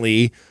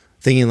 innocently,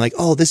 thinking like,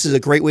 oh, this is a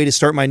great way to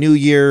start my new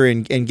year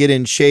and get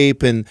in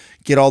shape and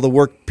get all the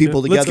work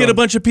people together. Let's get a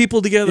bunch of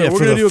people together. We're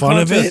going to do a fun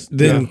contest. of it,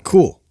 then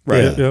cool.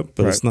 Right. Yeah.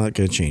 But it's not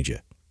going to change you.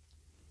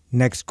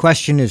 Next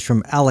question is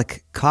from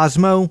Alec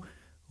Cosmo.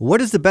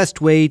 What is the best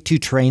way to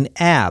train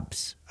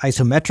abs?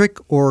 Isometric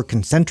or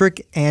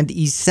concentric and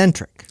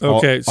eccentric?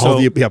 Okay,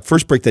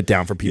 first break that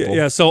down for people.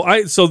 Yeah, so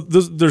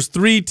there's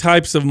three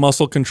types of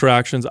muscle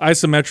contractions.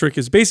 Isometric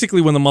is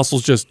basically when the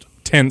muscle's just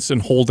tense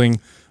and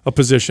holding a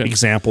position.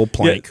 Example,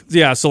 plank.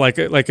 Yeah, so like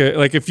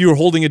if you were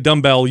holding a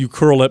dumbbell, you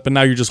curl it, but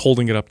now you're just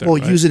holding it up there.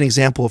 Well, right? use an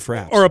example for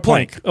abs. Or a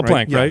plank,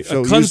 right? Yeah,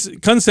 so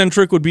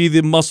concentric would be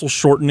the muscle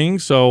shortening,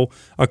 so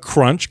a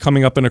crunch,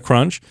 coming up in a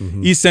crunch.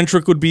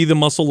 Eccentric would be the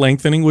muscle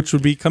lengthening, which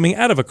would be coming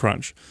out of a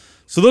crunch.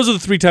 So those are the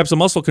three types of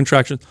muscle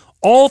contractions.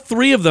 All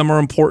three of them are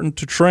important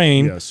to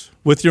train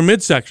with your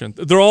midsection.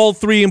 They're all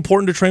three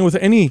important to train with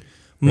any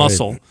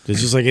muscle. Right.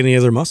 It's just like any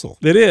other muscle.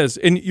 It is.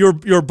 And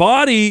your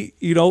body,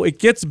 you know, it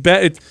gets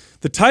better.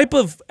 The type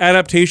of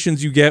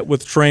adaptations you get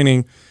with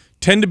training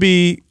tend to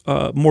be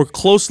more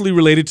closely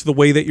related to the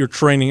way that you're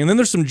training. And then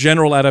there's some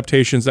general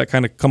adaptations that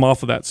kind of come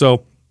off of that.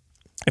 So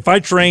if I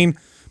train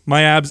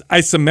my abs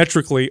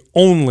isometrically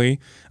only,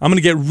 I'm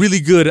going to get really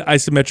good at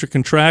isometric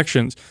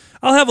contractions.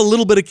 I'll have a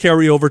little bit of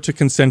carryover to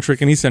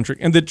concentric and eccentric.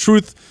 And it's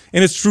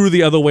true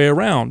the other way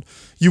around.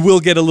 You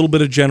will get a little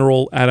bit of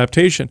general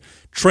adaptation.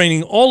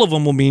 Training all of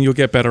them will mean you'll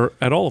get better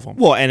at all of them.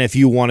 Well, and if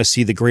you want to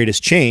see the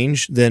greatest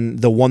change, then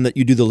the one that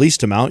you do the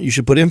least amount, you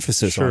should put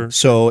emphasis on.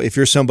 So if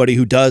you're somebody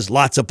who does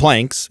lots of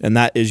planks, and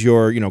that is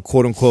your, you know,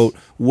 quote unquote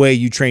way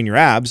you train your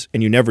abs,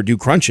 and you never do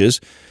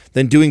crunches,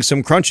 then doing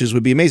some crunches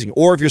would be amazing.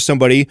 Or if you're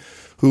somebody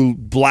who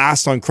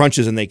blasts on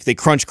crunches and they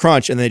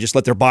crunch, and they just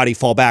let their body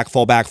fall back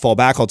all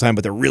the time,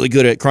 but they're really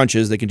good at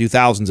crunches. They can do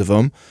thousands of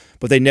them,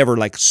 but they never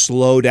like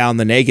slow down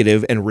the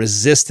negative and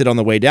resist it on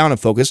the way down and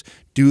focus.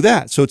 Do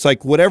that. So it's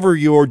like whatever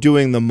you're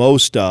doing the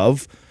most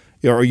of,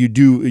 or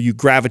you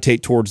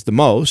gravitate towards the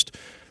most,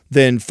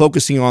 then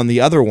focusing on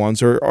the other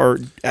ones are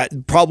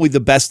probably the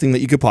best thing that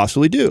you could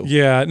possibly do.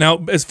 Yeah.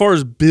 Now, as far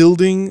as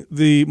building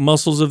the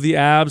muscles of the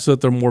abs so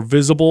that they're more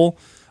visible,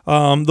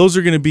 those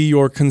are going to be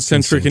your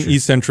concentric and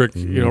eccentric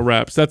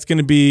reps. That's going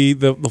to be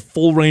the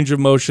full range of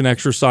motion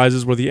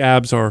exercises where the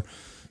abs are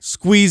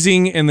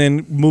squeezing and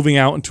then moving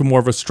out into more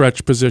of a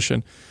stretch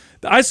position.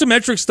 The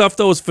isometric stuff,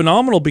 though, is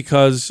phenomenal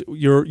because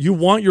you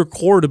want your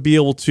core to be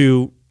able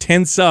to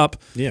tense up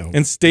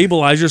and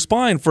stabilize your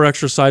spine for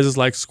exercises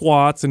like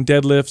squats and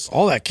deadlifts,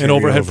 all that and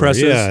overhead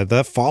presses. Yeah,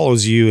 that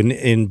follows you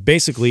in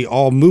basically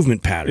all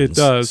movement patterns. It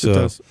does. It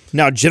does.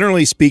 Now,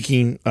 generally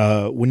speaking,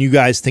 when you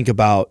guys think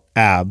about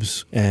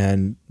abs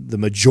and the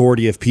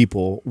majority of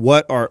people,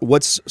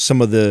 what's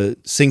some of the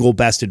single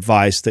best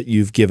advice that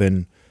you've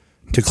given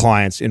to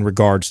clients in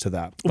regards to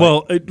that?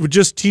 Well,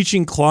 just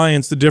teaching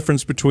clients the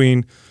difference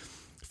between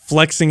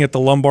flexing at the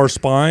lumbar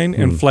spine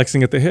and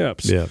flexing at the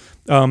hips. Yeah.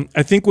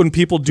 I think when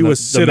people do a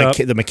sit-up...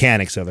 The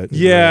mechanics of it.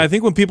 Yeah, right. I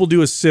think when people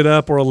do a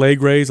sit-up or a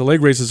leg raise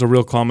is a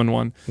real common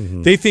one.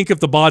 They think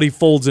if the body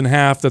folds in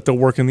half that they'll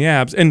work in the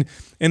abs. And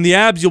the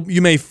abs,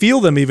 you may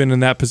feel them even in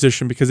that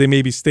position because they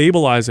may be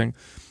stabilizing.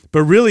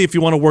 But really, if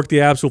you want to work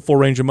the abs with full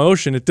range of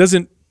motion, it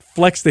doesn't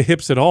flex the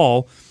hips at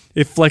all.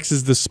 It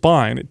flexes the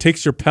spine. It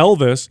takes your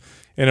pelvis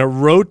and it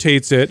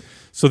rotates it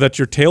so that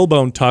your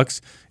tailbone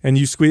tucks and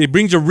you squeeze. It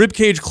brings your rib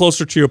cage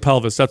closer to your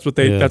pelvis. That's what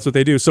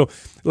they do. So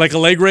like a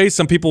leg raise,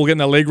 some people will get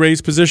in a leg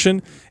raise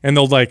position and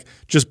they'll like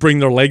just bring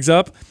their legs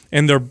up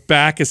and their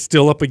back is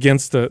still up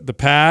against the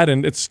pad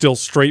and it's still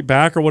straight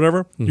back or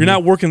whatever. You're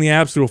not working the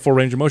abs through a full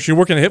range of motion. You're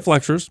working the hip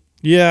flexors.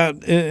 Yeah,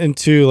 and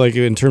too, like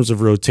in terms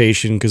of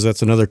rotation, because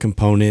that's another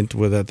component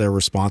that they're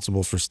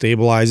responsible for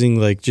stabilizing,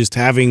 like just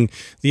having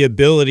the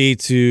ability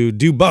to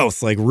do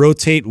both, like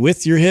rotate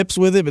with your hips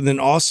with it, but then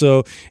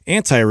also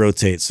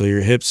anti-rotate, so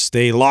your hips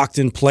stay locked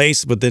in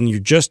place, but then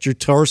your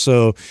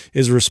torso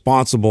is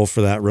responsible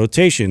for that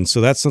rotation. So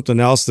that's something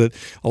else that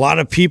a lot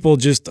of people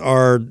just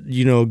are,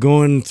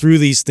 going through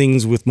these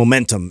things with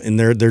momentum, and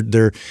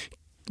they're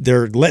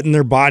letting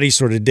their body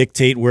sort of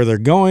dictate where they're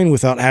going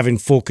without having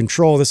full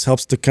control. This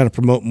helps to kind of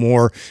promote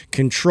more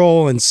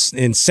control and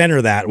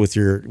center that with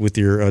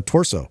your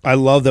torso. I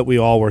love that we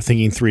all were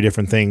thinking 3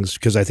 different things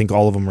because I think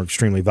all of them are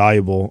extremely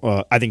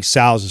valuable. I think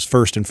Sal's is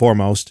first and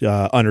foremost.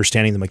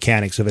 Understanding the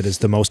mechanics of it is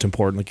the most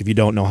important. Like if you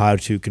don't know how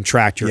to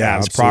contract your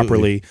abs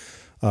properly,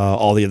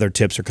 all the other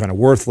tips are kind of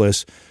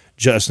worthless.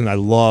 Justin, I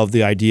love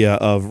the idea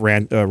of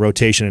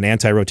rotation and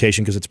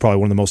anti-rotation because it's probably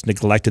one of the most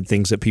neglected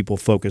things that people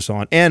focus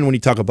on. And when you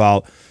talk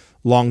about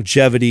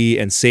longevity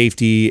and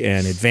safety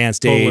and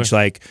advanced age,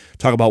 like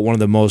talk about one of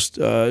the most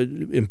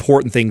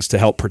important things to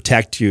help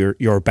protect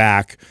your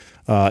back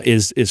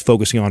is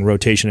focusing on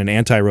rotation and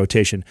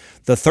anti-rotation.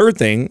 The third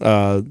thing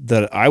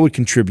that I would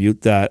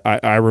contribute that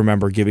I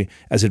remember giving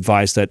as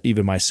advice that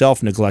even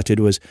myself neglected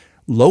was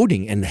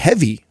loading and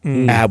heavy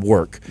ab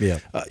work.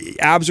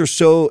 Abs are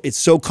it's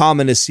so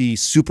common to see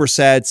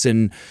supersets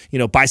and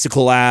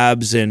bicycle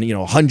abs and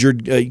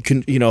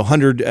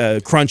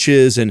 100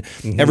 crunches and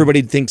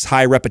everybody thinks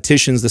high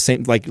repetitions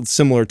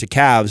similar to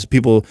calves.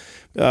 People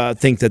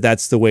think that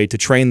that's the way to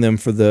train them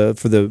for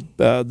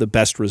the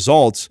best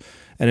results.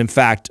 And in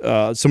fact,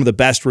 some of the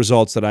best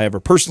results that I ever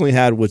personally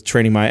had with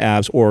training my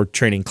abs or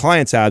training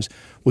clients' abs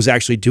was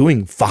actually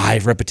doing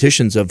 5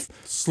 repetitions of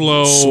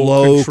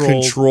slow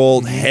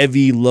controlled,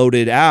 heavy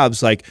loaded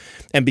abs.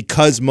 And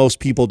because most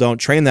people don't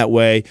train that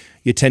way,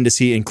 you tend to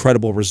see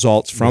incredible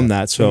results from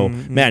that. So,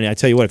 man, I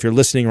tell you what, if you're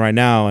listening right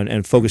now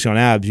and focusing on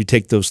abs, you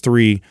take those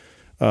 3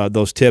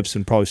 those tips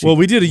and probably see. Well,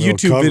 we did a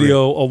YouTube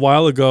video a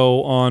while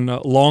ago on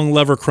long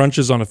lever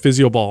crunches on a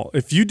physio ball.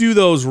 If you do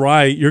those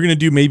right, you're going to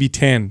do maybe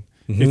 10.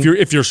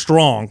 If you're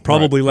strong,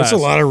 probably less.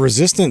 That's a lot of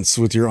resistance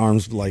with your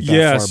arms like that.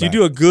 Yes, you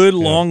do a good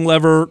long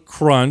lever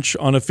crunch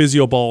on a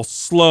physio ball,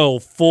 slow,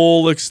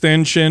 full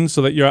extension,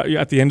 so that you're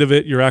at the end of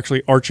it, you're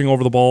actually arching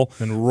over the ball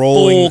and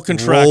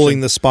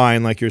rolling the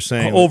spine, like you're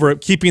saying, over it,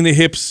 keeping the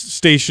hips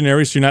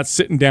stationary, so you're not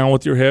sitting down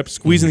with your hips,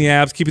 squeezing the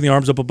abs, keeping the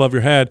arms up above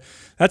your head.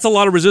 That's a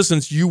lot of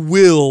resistance. You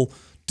will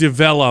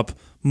develop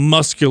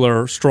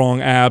muscular,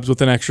 strong abs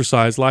with an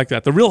exercise like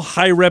that. The real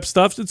high rep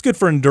stuff, it's good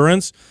for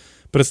endurance,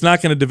 but it's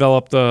not going to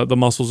develop the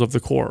muscles of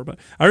the core. But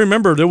I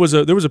remember there was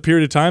a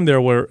period of time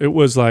there where it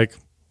was like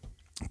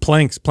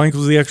planks. Plank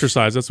was the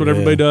exercise. That's what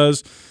everybody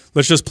does.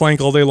 Let's just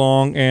plank all day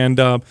long. And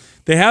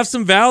they have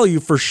some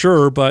value for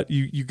sure, but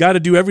you got to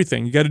do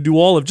everything. You got to do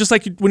all of, just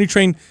like when you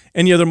train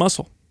any other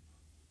muscle.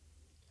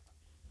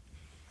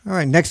 All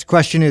right, next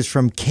question is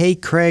from K.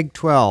 Craig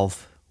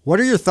 12.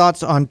 What are your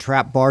thoughts on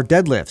trap bar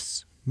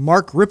deadlifts?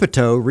 Mark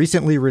Rippetoe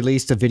recently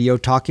released a video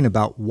talking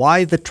about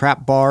why the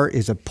trap bar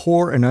is a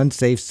poor and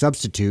unsafe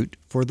substitute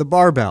for the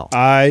barbell.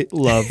 I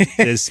love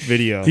this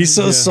video. He's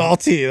so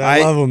salty.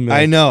 I love him, man.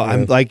 I know.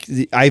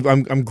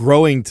 I'm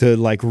growing to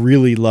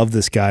really love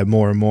this guy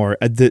more and more.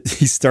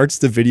 He starts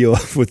the video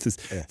off with this.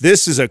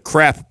 This is a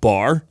crap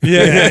bar. For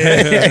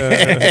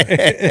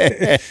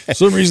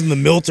some reason, the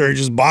military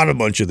just bought a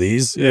bunch of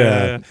these.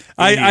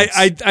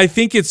 I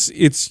think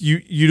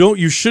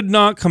you should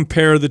not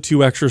compare the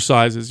 2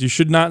 exercises. You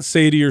should not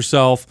say to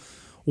yourself,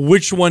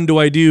 which one do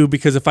I do?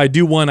 Because if I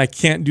do one, I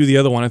can't do the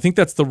other one. I think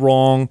that's the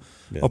wrong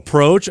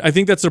approach. I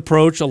think that's an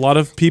approach a lot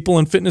of people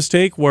in fitness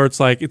take, where it's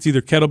like it's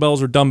either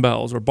kettlebells or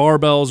dumbbells or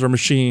barbells or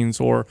machines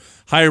or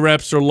high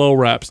reps or low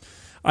reps.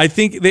 I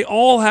think they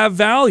all have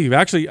value.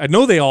 Actually, I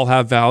know they all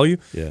have value.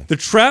 The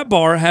trap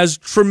bar has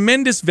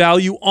tremendous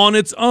value on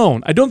its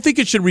own. I don't think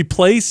it should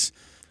replace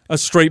a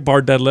straight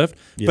bar deadlift,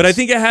 but I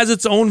think it has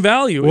its own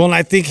value. Well, and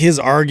I think his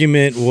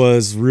argument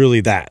was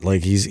really that.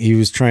 Like he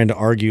was trying to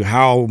argue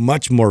how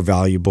much more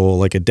valuable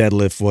like a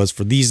deadlift was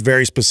for these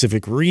very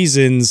specific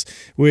reasons,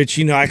 which,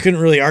 I couldn't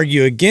really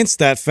argue against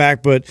that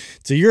fact, but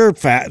to your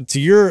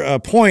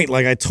point,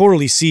 like I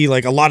totally see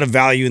like a lot of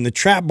value in the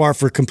trap bar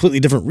for completely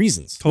different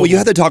reasons. Well, you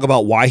have to talk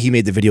about why he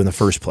made the video in the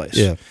first place.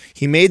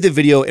 He made the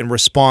video in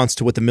response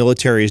to what the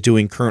military is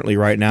doing currently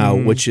right now,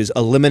 which is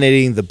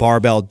eliminating the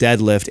barbell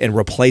deadlift and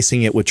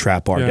replacing it with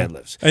trap bar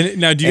deadlifts. And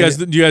now, do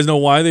you guys know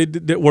why they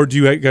did, or do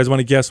you guys want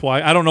to guess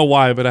why? I don't know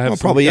why, but I have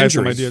probably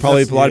injuries. Ideas.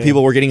 Probably a lot of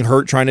people were getting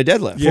hurt trying to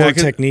deadlift. Yeah,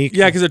 technique.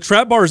 Yeah, because a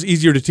trap bar is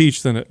easier to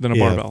teach than a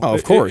barbell. Oh,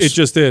 of course. It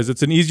just is.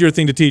 It's an easier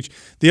thing to teach.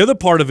 The other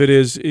part of it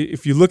is,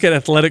 if you look at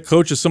athletic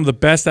coaches, some of the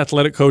best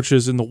athletic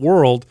coaches in the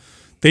world,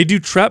 they do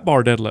trap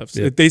bar deadlifts.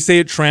 Yeah. They say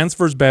it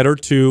transfers better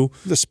to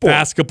the sport,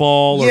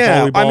 basketball or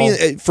volleyball. I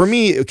mean, for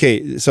me,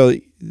 okay, so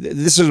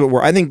this is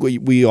where I think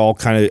we all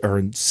kind of are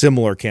in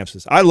similar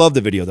camps. I love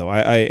the video though.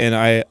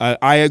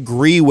 I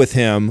agree with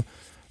him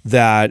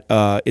that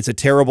it's a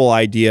terrible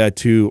idea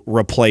to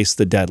replace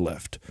the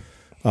deadlift.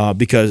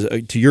 Because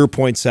to your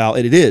point, Sal,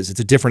 it is. It's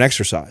a different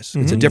exercise.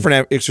 It's a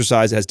different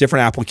exercise. It has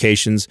different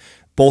applications.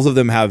 Both of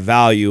them have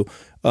value.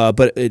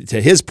 But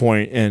to his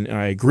point, and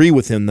I agree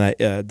with him, that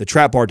the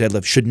trap bar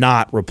deadlift should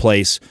not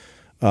replace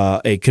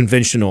a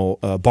conventional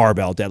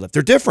barbell deadlift.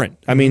 They're different.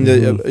 I mean,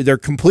 they're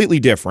completely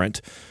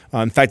different.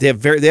 In fact,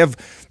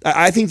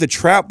 I think the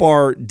trap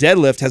bar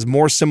deadlift has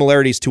more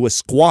similarities to a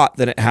squat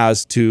than it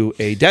has to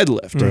a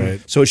deadlift.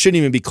 Right. So it shouldn't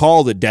even be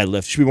called a deadlift.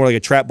 It should be more like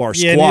a trap bar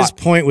squat. Yeah, and his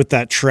point with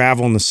that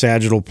travel in the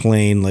sagittal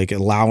plane, like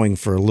allowing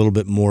for a little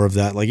bit more of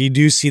that. Like you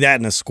do see that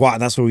in a squat,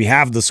 and that's why we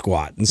have the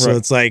squat. And so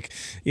it's like,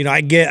 you know, I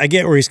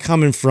get where he's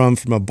coming from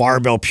a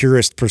barbell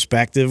purist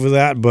perspective with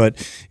that, but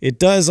it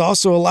does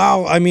also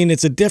allow, I mean,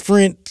 it's a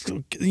different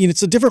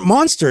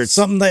monster. It's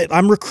something that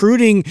I'm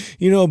recruiting,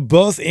 you know,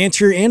 both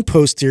anterior and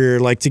posterior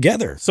like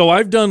together. So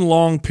I've done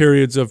long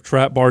periods of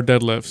trap bar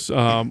deadlifts.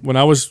 When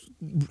I was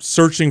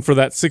searching for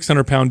that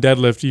 600-pound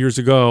deadlift years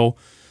ago,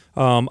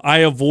 I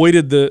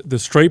avoided the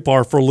straight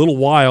bar for a little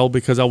while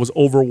because I was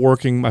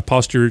overworking my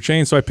posterior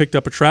chain. So I picked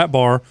up a trap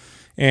bar,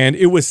 and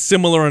it was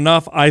similar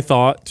enough, I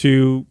thought,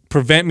 to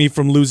prevent me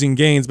from losing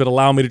gains, but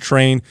allow me to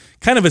train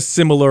kind of a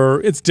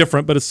similar, it's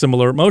different, but a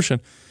similar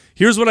motion.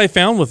 Here's what I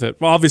found with it.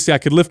 Well, obviously, I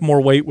could lift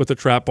more weight with the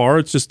trap bar.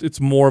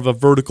 It's more of a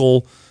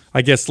vertical,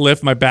 I guess,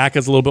 lift. My back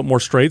is a little bit more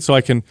straight, so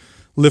I can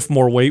lift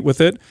more weight with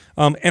it.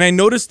 And I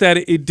noticed that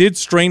it did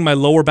strain my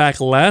lower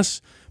back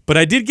less, but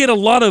I did get a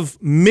lot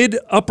of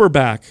mid-upper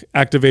back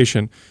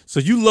activation. So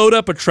you load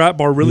up a trap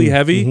bar really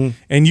heavy,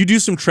 and you do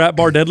some trap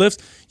bar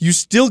deadlifts, you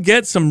still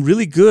get some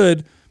really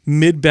good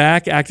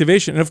mid-back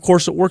activation. And, of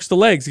course, it works the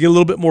legs. You get a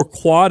little bit more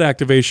quad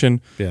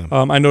activation,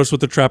 I noticed,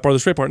 with the trap bar, the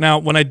straight bar. Now,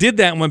 when I did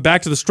that and went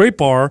back to the straight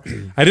bar,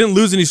 I didn't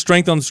lose any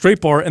strength on the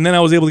straight bar, and then I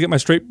was able to get my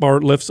straight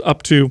bar lifts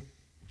up to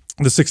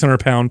the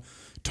 600-pound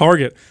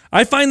target.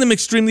 I find them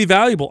extremely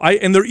valuable.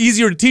 And they're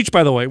easier to teach,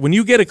 by the way. When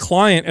you get a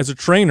client as a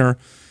trainer,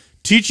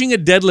 teaching a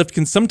deadlift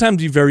can sometimes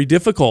be very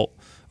difficult.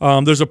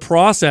 There's a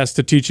process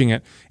to teaching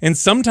it. And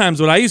sometimes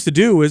what I used to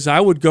do is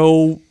I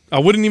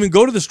wouldn't even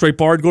go to the straight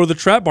bar, I'd go to the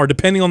trap bar,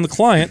 depending on the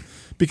client,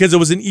 because it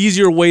was an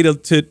easier way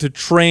to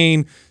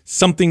train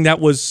something that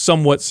was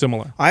somewhat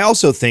similar. I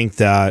also think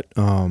that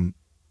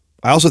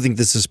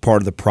this is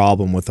part of the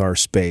problem with our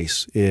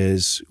space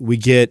is we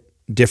get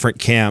different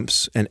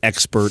camps and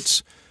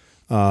experts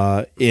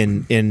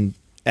in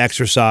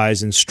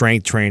exercise and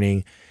strength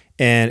training,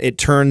 and it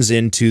turns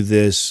into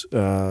this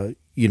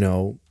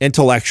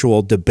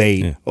intellectual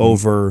debate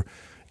over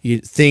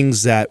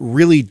things that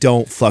really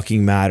don't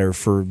fucking matter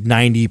for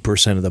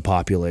 90% of the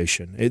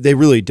population. They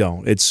really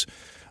don't.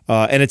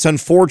 And it's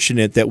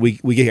unfortunate that we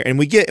get here, and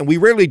we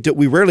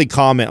rarely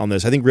comment on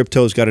this. I think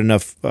Rippetoe's got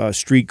enough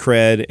street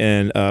cred,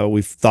 and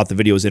we thought the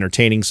video was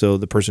entertaining. So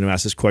the person who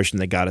asked this question,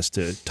 they got us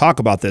to talk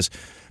about this.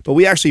 But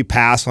we actually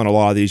pass on a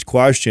lot of these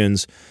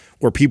questions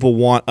where people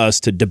want us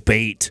to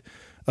debate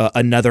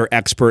another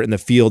expert in the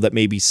field that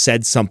maybe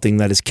said something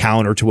that is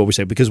counter to what we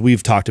say, because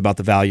we've talked about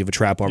the value of a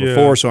trap bar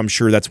before. So I'm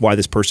sure that's why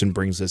this person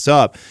brings this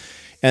up.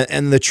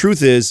 And the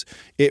truth is,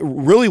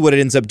 what it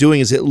ends up doing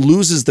is it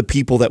loses the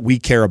people that we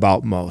care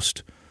about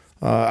most.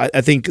 I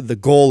think the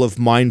goal of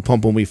Mind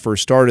Pump when we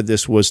first started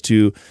this was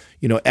to,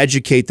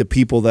 educate the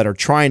people that are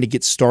trying to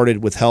get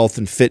started with health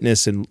and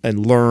fitness and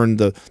learn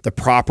the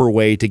proper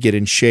way to get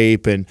in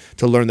shape and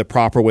to learn the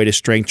proper way to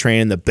strength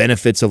train, the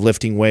benefits of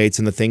lifting weights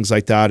and the things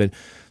like that. And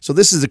so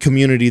this is a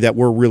community that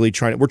we're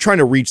trying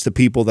to reach the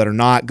people that are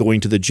not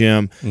going to the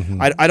gym.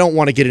 I don't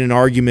want to get in an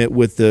argument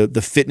with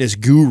the fitness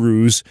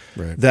gurus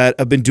that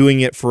have been doing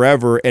it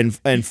forever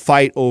and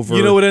fight over.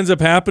 You know what ends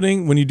up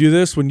happening when you do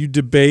this? When you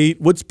debate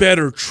what's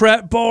better,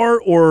 trap bar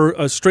or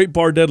a straight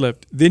bar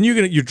deadlift, then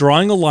you're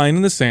drawing a line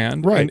in the sand,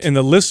 and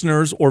the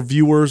listeners or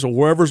viewers or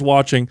whoever's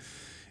watching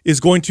is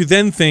going to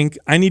then think,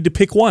 I need to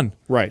pick one.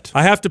 Right.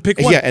 I have to pick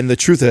one. Yeah, and the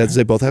truth is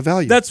they both have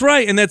value. That's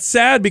right, and that's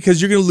sad because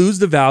you're going to lose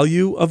the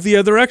value of the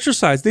other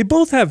exercise. They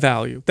both have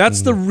value.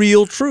 That's the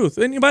real truth.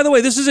 And by the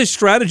way, this is a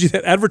strategy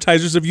that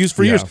advertisers have used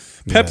for years.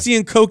 Pepsi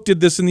and Coke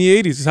did this in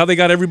the 80s. It's how they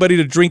got everybody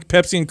to drink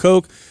Pepsi and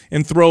Coke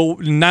and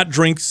not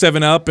drink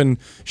 7-Up and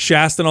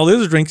Shasta and all the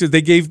other drinks.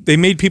 They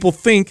made people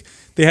think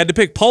they had to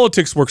pick.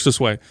 Politics works this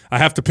way. I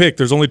have to pick.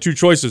 There's only two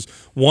choices,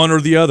 one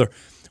or the other.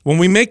 When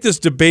we make this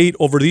debate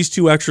over these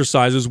two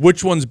exercises,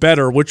 which one's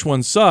better, which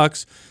one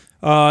sucks,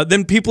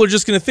 then people are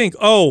just going to think,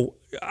 oh,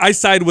 I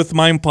side with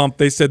Mind Pump.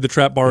 They said the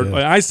trap bar.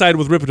 Yeah. I side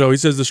with Rippetoe. He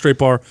says the straight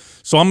bar.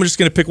 So I'm just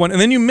going to pick one. And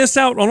then you miss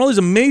out on all these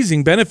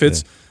amazing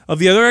benefits of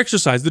the other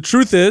exercise. The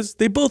truth is,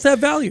 they both have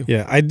value.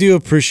 Yeah, I do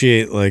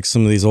appreciate like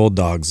some of these old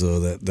dogs though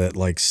that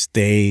like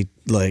stay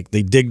like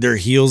they dig their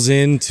heels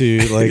into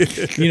like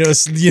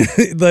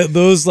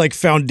those like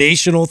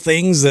foundational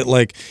things that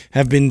like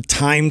have been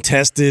time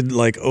tested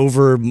like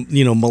over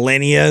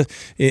millennia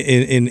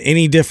in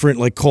any different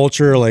like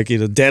culture, like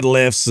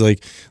deadlifts,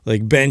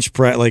 like bench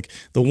press, like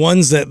the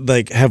ones that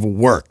like have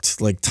worked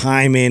like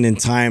time in and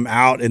time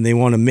out, and they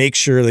want to make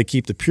sure they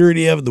keep the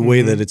purity of it the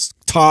way that it's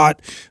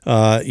taught,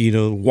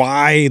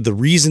 why, the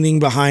reasoning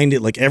behind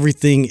it, like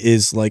everything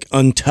is like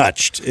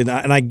untouched, and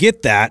I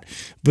get that,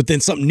 but then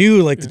something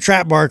new like the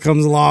trap bar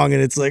comes along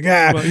and it's like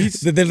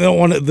they don't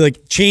want to,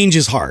 like, change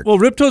is hard. Well,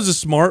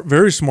 Rippetoe's a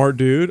very smart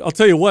dude. I'll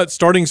tell you what,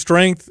 starting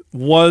strength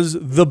was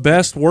the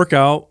best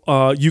workout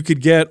you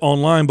could get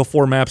online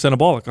before MAPS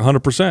Anabolic,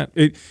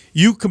 100%.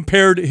 You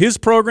compared his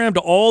program to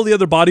all the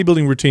other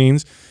bodybuilding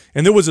routines,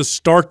 and there was a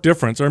stark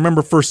difference. I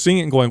remember first seeing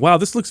it and going, wow,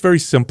 this looks very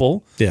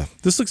simple. Yeah.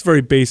 This looks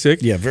very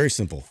basic. Yeah, very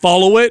simple.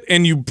 Follow it,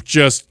 and you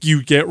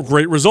get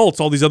great results.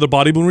 All these other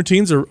bodybuilding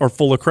routines are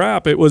full of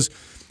crap.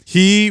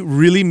 He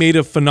really made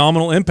a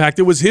phenomenal impact.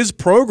 It was his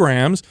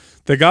programs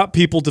that got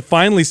people to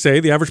finally say,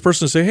 the average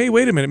person to say, hey,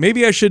 wait a minute,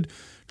 maybe I should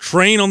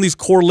train on these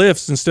core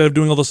lifts instead of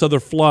doing all this other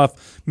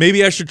fluff.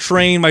 Maybe I should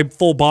train my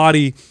full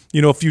body,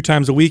 a few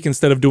times a week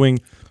instead of doing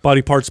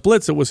body part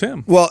splits. It was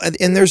him. Well,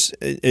 and there's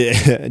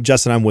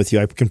Justin, I'm with you.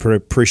 I can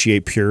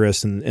appreciate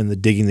purists and the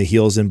digging the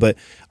heels in, but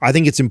I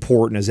think it's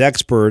important as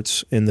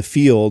experts in the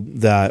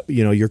field that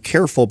you're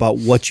careful about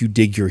what you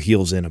dig your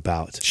heels in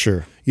about.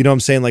 Sure. You know what I'm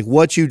saying? Like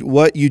what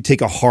you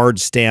take a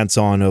hard stance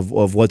on of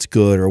what's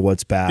good or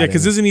what's bad. Yeah,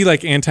 because isn't he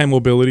like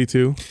anti-mobility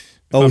too?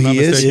 Oh, he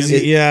is?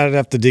 Yeah, I'd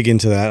have to dig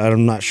into that.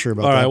 I'm not sure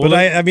about that. Well,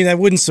 but I mean, that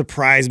wouldn't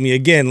surprise me.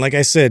 Again, like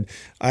I said,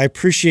 I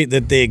appreciate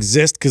that they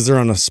exist because they're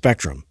on a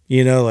spectrum.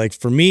 Like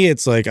for me,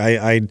 it's like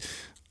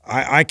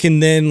I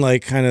can then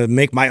like kind of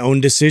make my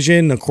own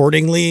decision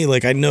accordingly.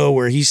 Like I know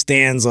where he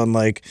stands on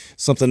like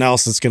something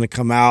else that's going to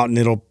come out, and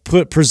it'll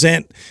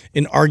present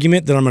an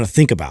argument that I'm going to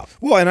think about.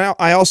 Well, and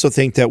I also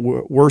think that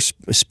we're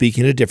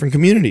speaking to different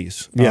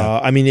communities. Yeah.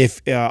 I mean,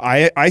 if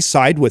I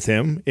side with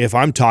him if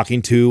I'm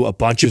talking to a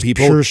bunch of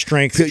people, pure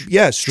strength,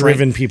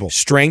 driven people,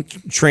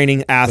 strength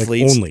training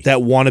athletes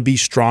that want to be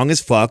strong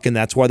as fuck, and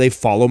that's why they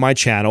follow my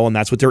channel, and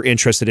that's what they're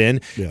interested in.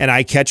 Yeah. And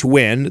I catch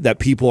wind that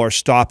people are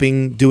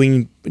stopping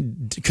doing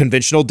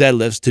conventional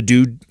deadlifts to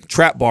do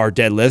trap bar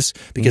deadlifts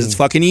because it's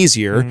fucking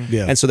easier,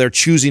 and so they're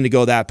choosing to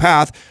go that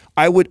path.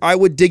 I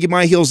would dig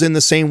my heels in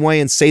the same way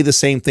and say the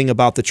same thing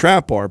about the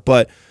trap bar,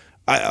 but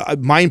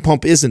Mind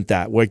Pump isn't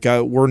that. Like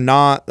we're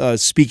not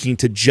speaking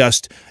to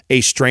just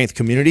a strength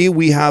community.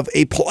 We have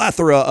a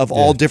plethora of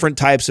all different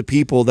types of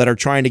people that are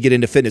trying to get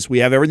into fitness. We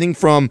have everything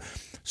from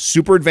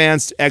super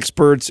advanced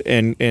experts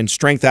and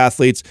strength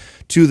athletes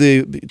to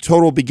the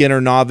total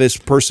beginner novice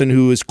person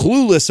who is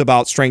clueless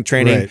about strength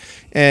training. Right.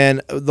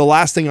 And the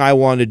last thing I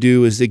want to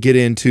do is to get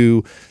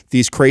into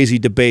these crazy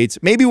debates.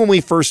 Maybe when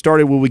we first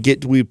started,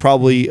 we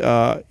probably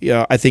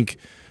I think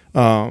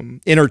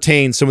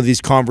entertain some of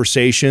these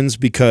conversations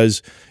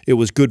because it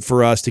was good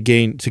for us to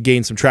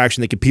gain some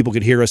traction. People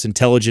could hear us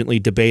intelligently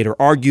debate or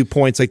argue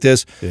points like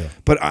this. Yeah.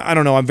 But I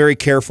don't know. I'm very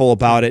careful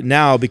about it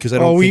now because I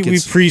don't think we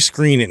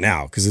pre-screen it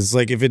now because it's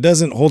like if it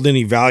doesn't hold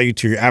any value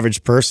to your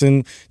average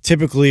person,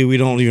 typically we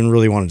don't even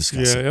really want to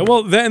discuss it. Yeah.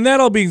 Well, and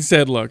that all being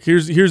said, look,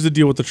 here's the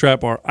deal with the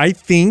trap bar. I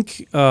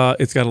think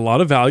it's got a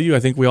lot of value. I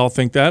think we all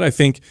think that. I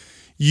think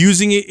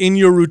using it in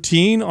your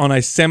routine on a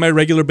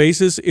semi-regular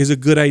basis is a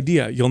good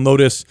idea. You'll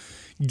notice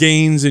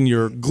gains in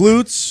your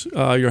glutes,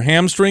 your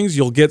hamstrings.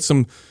 You'll get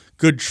some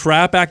good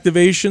trap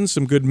activation,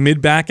 some good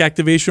mid-back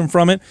activation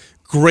from it.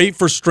 Great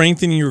for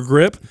strengthening your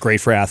grip.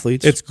 Great for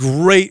athletes. It's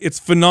great. It's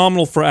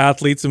phenomenal for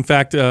athletes. In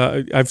fact,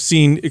 I've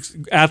seen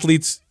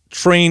athletes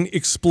train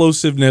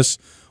explosiveness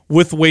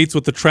with weights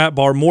with the trap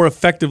bar more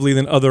effectively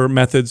than other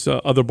methods,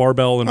 other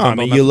barbell and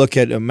dumbbell methods. You look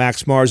at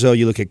Max Marzo,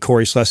 you look at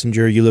Corey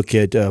Schlesinger, you look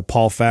at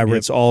Paul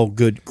Fabritz, all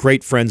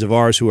great friends of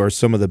ours who are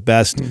some of the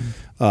best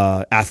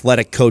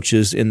athletic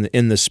coaches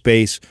in the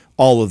space.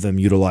 All of them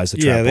utilize the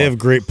trap bar. Yeah, they have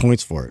great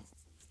points for it.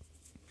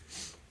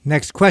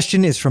 Next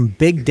question is from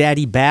Big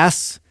Daddy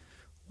Bass.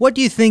 What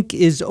do you think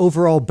is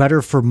overall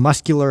better for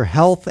muscular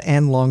health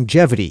and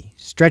longevity?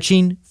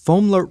 Stretching,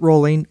 foam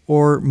rolling,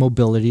 or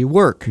mobility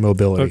work?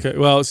 Mobility. Okay.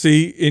 Well,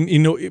 see,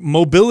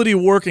 mobility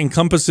work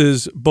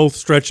encompasses both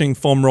stretching,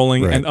 foam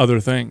rolling, and other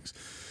things.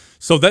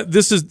 So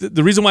this is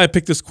the reason why I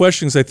picked this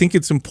question is I think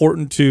it's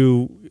important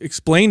to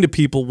explain to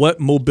people what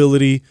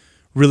mobility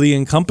really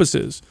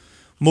encompasses.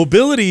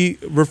 Mobility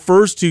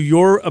refers to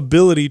your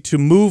ability to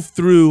move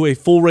through a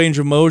full range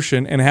of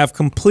motion and have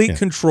complete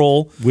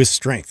control with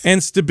strength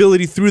and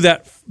stability through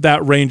that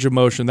range of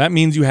motion. That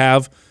means you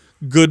have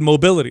good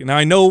mobility. Now,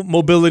 I know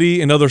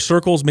mobility in other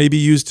circles may be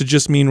used to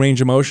just mean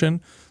range of motion,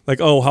 like,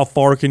 oh, how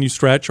far can you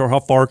stretch or how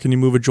far can you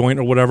move a joint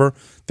or whatever.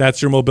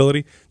 That's your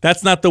mobility.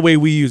 That's not the way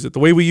we use it. The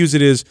way we use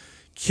it is,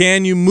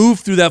 Can you move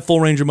through that full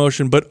range of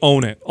motion, but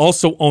own it?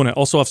 Also own it.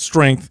 Also have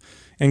strength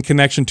and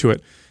connection to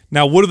it.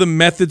 Now, what are the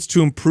methods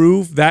to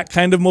improve that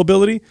kind of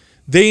mobility?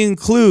 They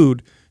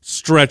include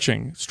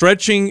stretching.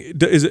 Stretching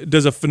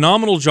does a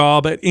phenomenal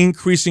job at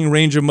increasing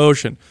range of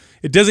motion.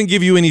 It doesn't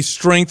give you any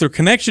strength or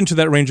connection to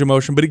that range of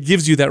motion, but it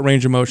gives you that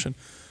range of motion.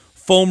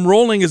 Foam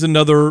rolling is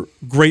another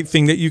great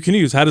thing that you can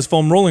use. How does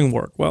foam rolling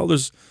work? Well,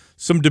 there's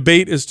some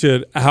debate as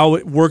to how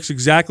it works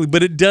exactly,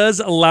 but it does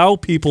allow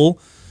people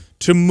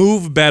to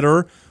move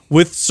better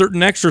with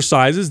certain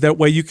exercises. That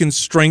way you can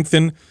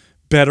strengthen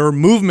better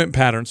movement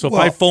patterns. So if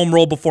I foam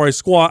roll before I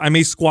squat, I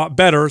may squat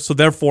better, so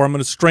therefore I'm going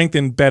to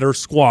strengthen better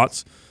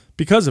squats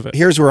because of it.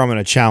 Here's where I'm going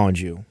to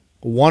challenge you.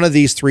 One of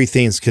these three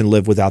things can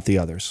live without the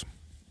others.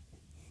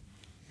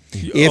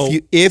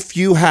 If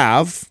you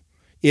have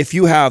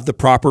the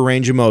proper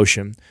range of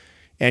motion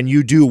and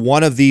you do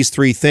one of these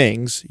three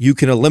things, you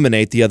can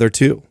eliminate the other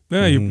two.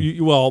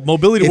 Yeah, well,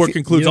 mobility work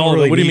includes all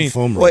of it. What do you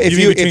mean? Well, if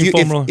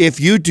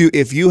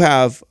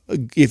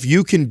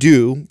you can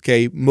do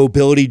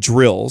mobility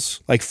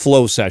drills like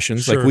flow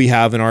sessions like we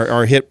have in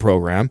our HIIT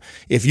program,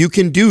 if you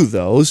can do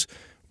those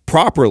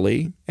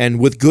properly and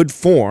with good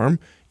form,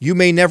 you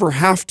may never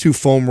have to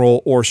foam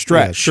roll or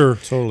stretch. Yeah, sure,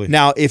 totally.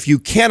 Now, if you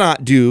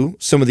cannot do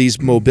some of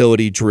these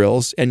mobility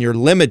drills and you're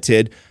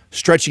limited,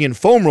 stretching and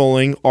foam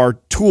rolling are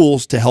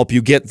tools to help you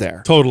get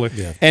there. Totally.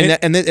 Yeah.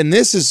 And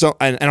this is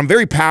and I'm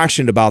very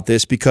passionate about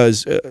this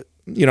because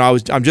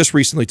I'm just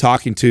recently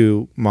talking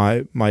to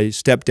my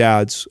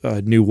stepdad's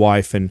new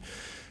wife, and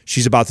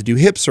she's about to do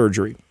hip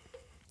surgery.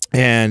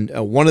 And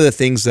one of the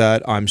things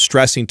that I'm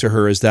stressing to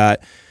her is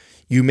that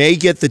you may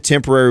get the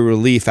temporary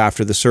relief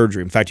after the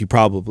surgery. In fact, you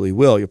probably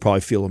will. You'll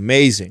probably feel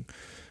amazing.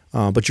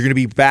 But you're going to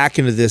be back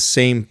into this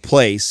same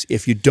place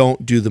if you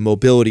don't do the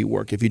mobility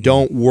work, if you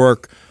don't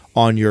work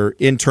on your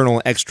internal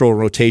and external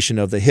rotation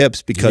of the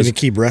hips, because you're going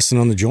to keep resting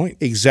on the joint.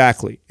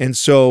 Exactly. And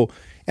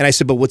I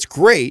said, but what's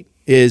great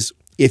is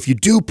if you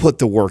do put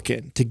the work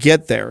in to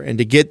get there and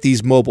to get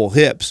these mobile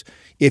hips,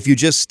 if you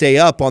just stay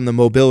up on the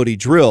mobility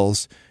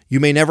drills, you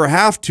may never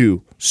have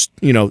to,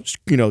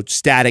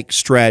 static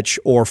stretch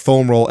or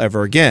foam roll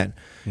ever again.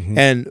 Mm-hmm.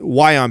 And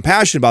why I'm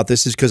passionate about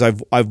this is because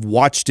I've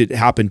watched it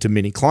happen to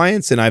many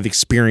clients, and I've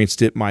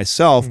experienced it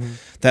myself,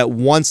 that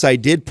once I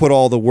did put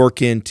all the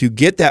work in to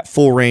get that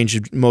full range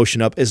of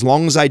motion up, as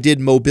long as I did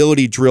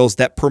mobility drills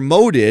that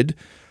promoted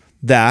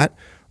that,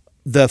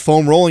 the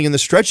foam rolling and the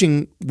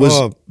stretching was...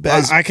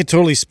 I could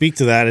totally speak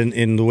to that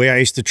in the way I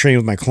used to train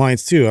with my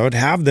clients too. I would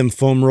have them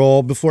foam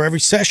roll before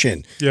every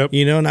session. Yep.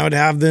 And I would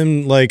have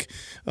them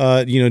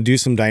do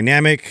some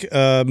dynamic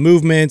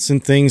movements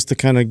and things to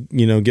kind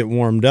of, get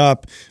warmed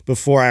up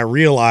before I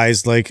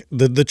realized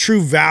the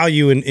true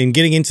value in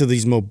getting into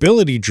these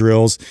mobility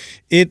drills.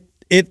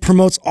 It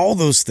promotes all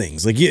those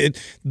things.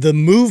 The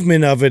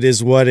movement of it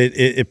is what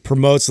it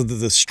promotes,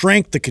 the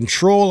strength, the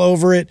control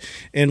over it,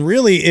 and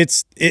really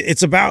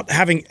it's about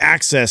having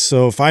access.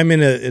 So if I'm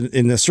in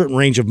a certain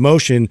range of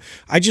motion,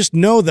 I just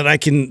know that I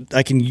can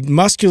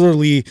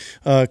muscularly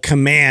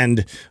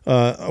command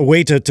a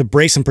way to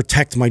brace and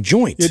protect my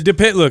joint. It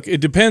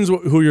depends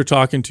who you're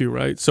talking to,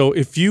 right? So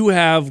if you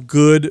have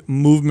good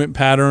movement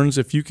patterns,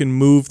 if you can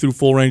move through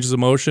full ranges of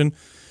motion,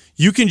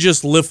 you can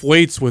just lift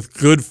weights with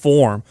good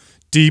form.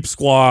 Deep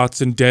squats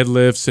and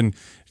deadlifts and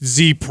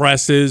Z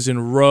presses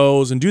and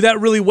rows, and do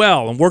that really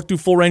well and work through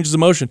full ranges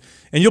of motion.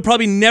 And you'll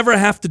probably never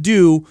have to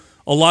do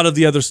a lot of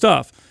the other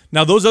stuff.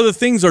 Now, those other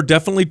things are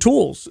definitely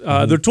tools.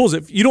 They're tools.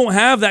 If you don't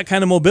have that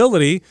kind of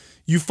mobility,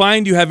 you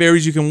find you have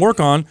areas you can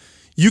work on,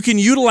 you can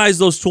utilize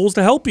those tools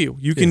to help you.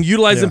 You can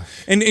utilize them.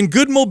 And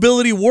good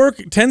mobility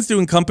work tends to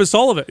encompass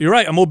all of it. You're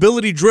right. A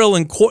mobility drill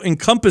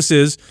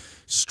encompasses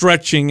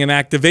stretching and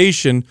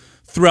activation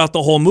throughout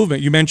the whole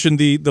movement. You mentioned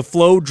the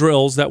flow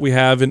drills that we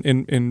have in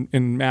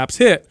MAPS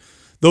HIIT.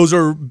 Those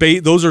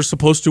are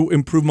supposed to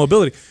improve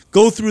mobility.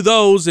 Go through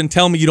those and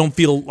tell me you don't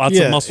feel lots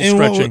of muscle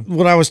stretching.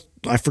 What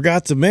I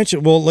forgot to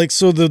mention,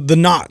 so the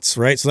knots,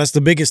 right? So that's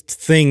the biggest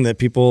thing that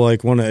people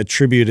want to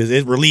attribute is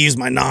it relieves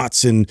my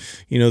knots and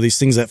these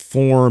things that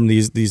form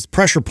these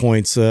pressure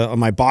points on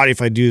my body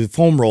if I do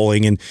foam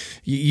rolling. And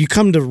you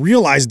come to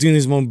realize doing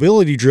these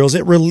mobility drills,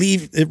 it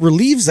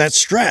relieves that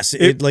stress.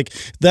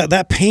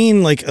 That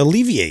pain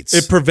alleviates.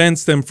 It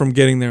prevents them from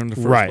getting there in the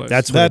first place.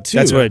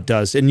 That's what it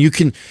does. And you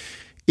can,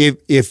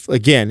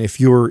 if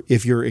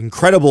you're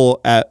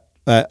incredible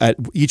at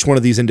each one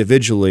of these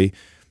individually,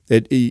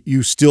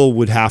 you still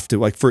would have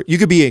to you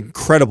could be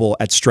incredible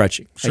at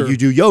stretching. Sure. And you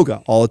do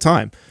yoga all the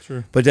time.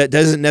 Sure. But that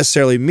doesn't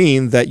necessarily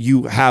mean that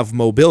you have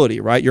mobility,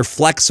 right? You're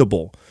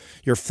flexible.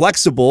 You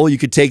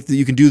can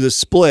do the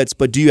splits,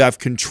 but do you have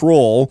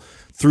control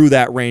through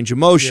that range of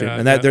motion? Yeah,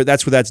 and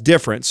that's where that's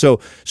different.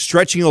 So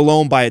stretching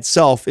alone by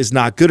itself is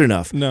not good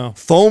enough. No.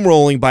 Foam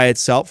rolling by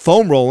itself,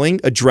 foam rolling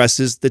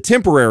addresses the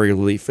temporary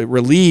relief. It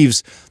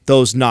relieves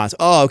those knots.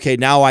 Oh, okay,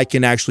 now I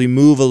can actually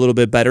move a little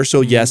bit better. So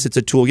yes, it's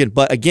a tool again.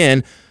 But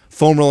again,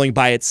 foam rolling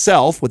by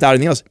itself without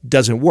anything else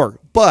doesn't work.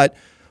 But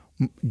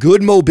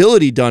good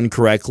mobility done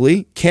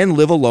correctly can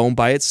live alone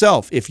by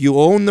itself. If you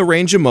own the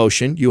range of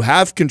motion, you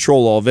have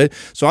control of it.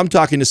 So I'm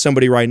talking to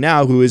somebody right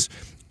now who is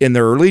in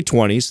their early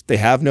 20s. They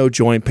have no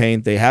joint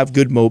pain. They have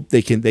good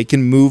they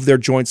can move their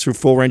joints through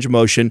full range of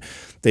motion.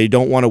 They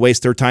don't want to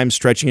waste their time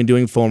stretching and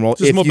doing foam roll.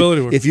 Just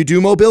mobility work. If you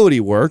do mobility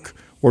work,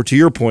 or to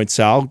your point,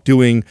 Sal,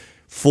 doing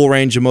full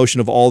range of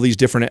motion of all these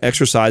different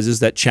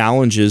exercises that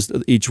challenges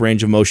each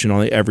range of motion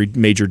on every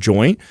major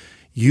joint,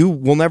 you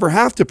will never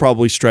have to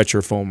probably stretch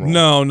or foam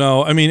roll.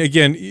 No. I mean,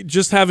 again,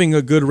 just having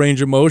a good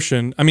range of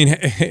motion. I mean,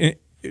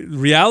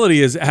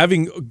 reality is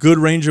having a good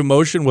range of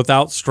motion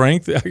without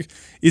strength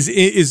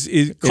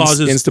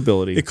causes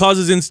instability. It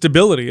causes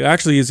instability. It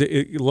actually is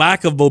a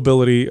lack of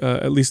mobility,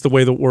 at least the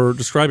way that we're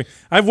describing.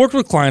 I've worked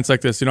with clients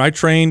like this. You know, I've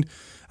trained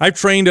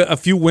a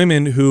few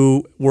women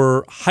who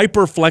were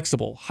hyper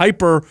flexible,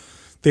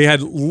 They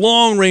had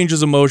long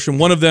ranges of motion.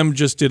 One of them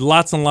just did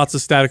lots and lots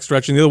of static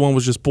stretching. The other one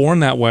was just born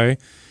that way.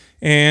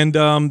 And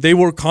they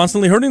were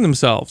constantly hurting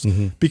themselves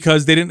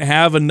because they didn't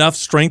have enough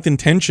strength and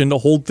tension to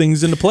hold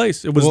things into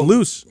place. It was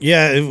loose.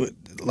 Yeah,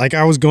 like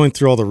I was going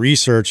through all the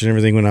research and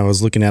everything when I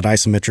was looking at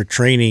isometric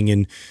training,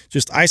 and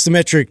just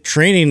isometric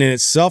training in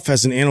itself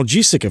has an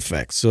analgesic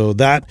effect. So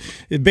that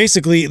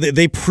basically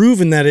they've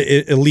proven that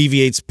it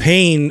alleviates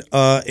pain.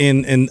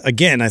 And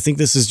again, I think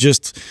this is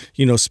just,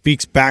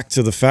 speaks back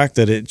to the fact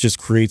that it just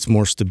creates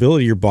more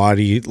stability in your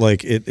body.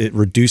 Like it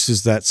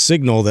reduces that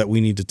signal that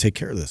we need to take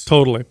care of this.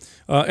 Totally.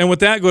 And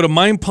with that, go to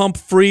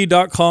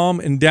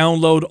mindpumpfree.com and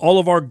download all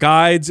of our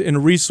guides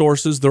and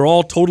resources. They're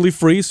all totally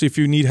free. So if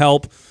you need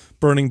help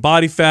burning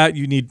body fat,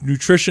 you need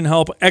nutrition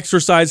help,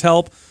 exercise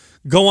help,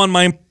 go on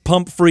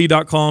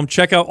mindpumpfree.com.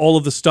 Check out all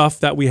of the stuff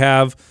that we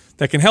have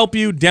that can help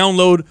you.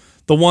 Download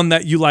the one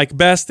that you like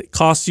best. It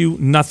costs you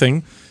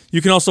nothing.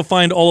 You can also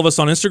find all of us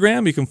on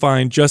Instagram. You can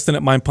find Justin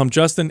at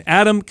mindpumpjustin.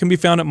 Adam can be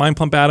found at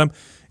mindpumpadam.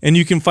 And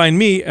you can find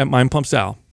me at mindpumpsal.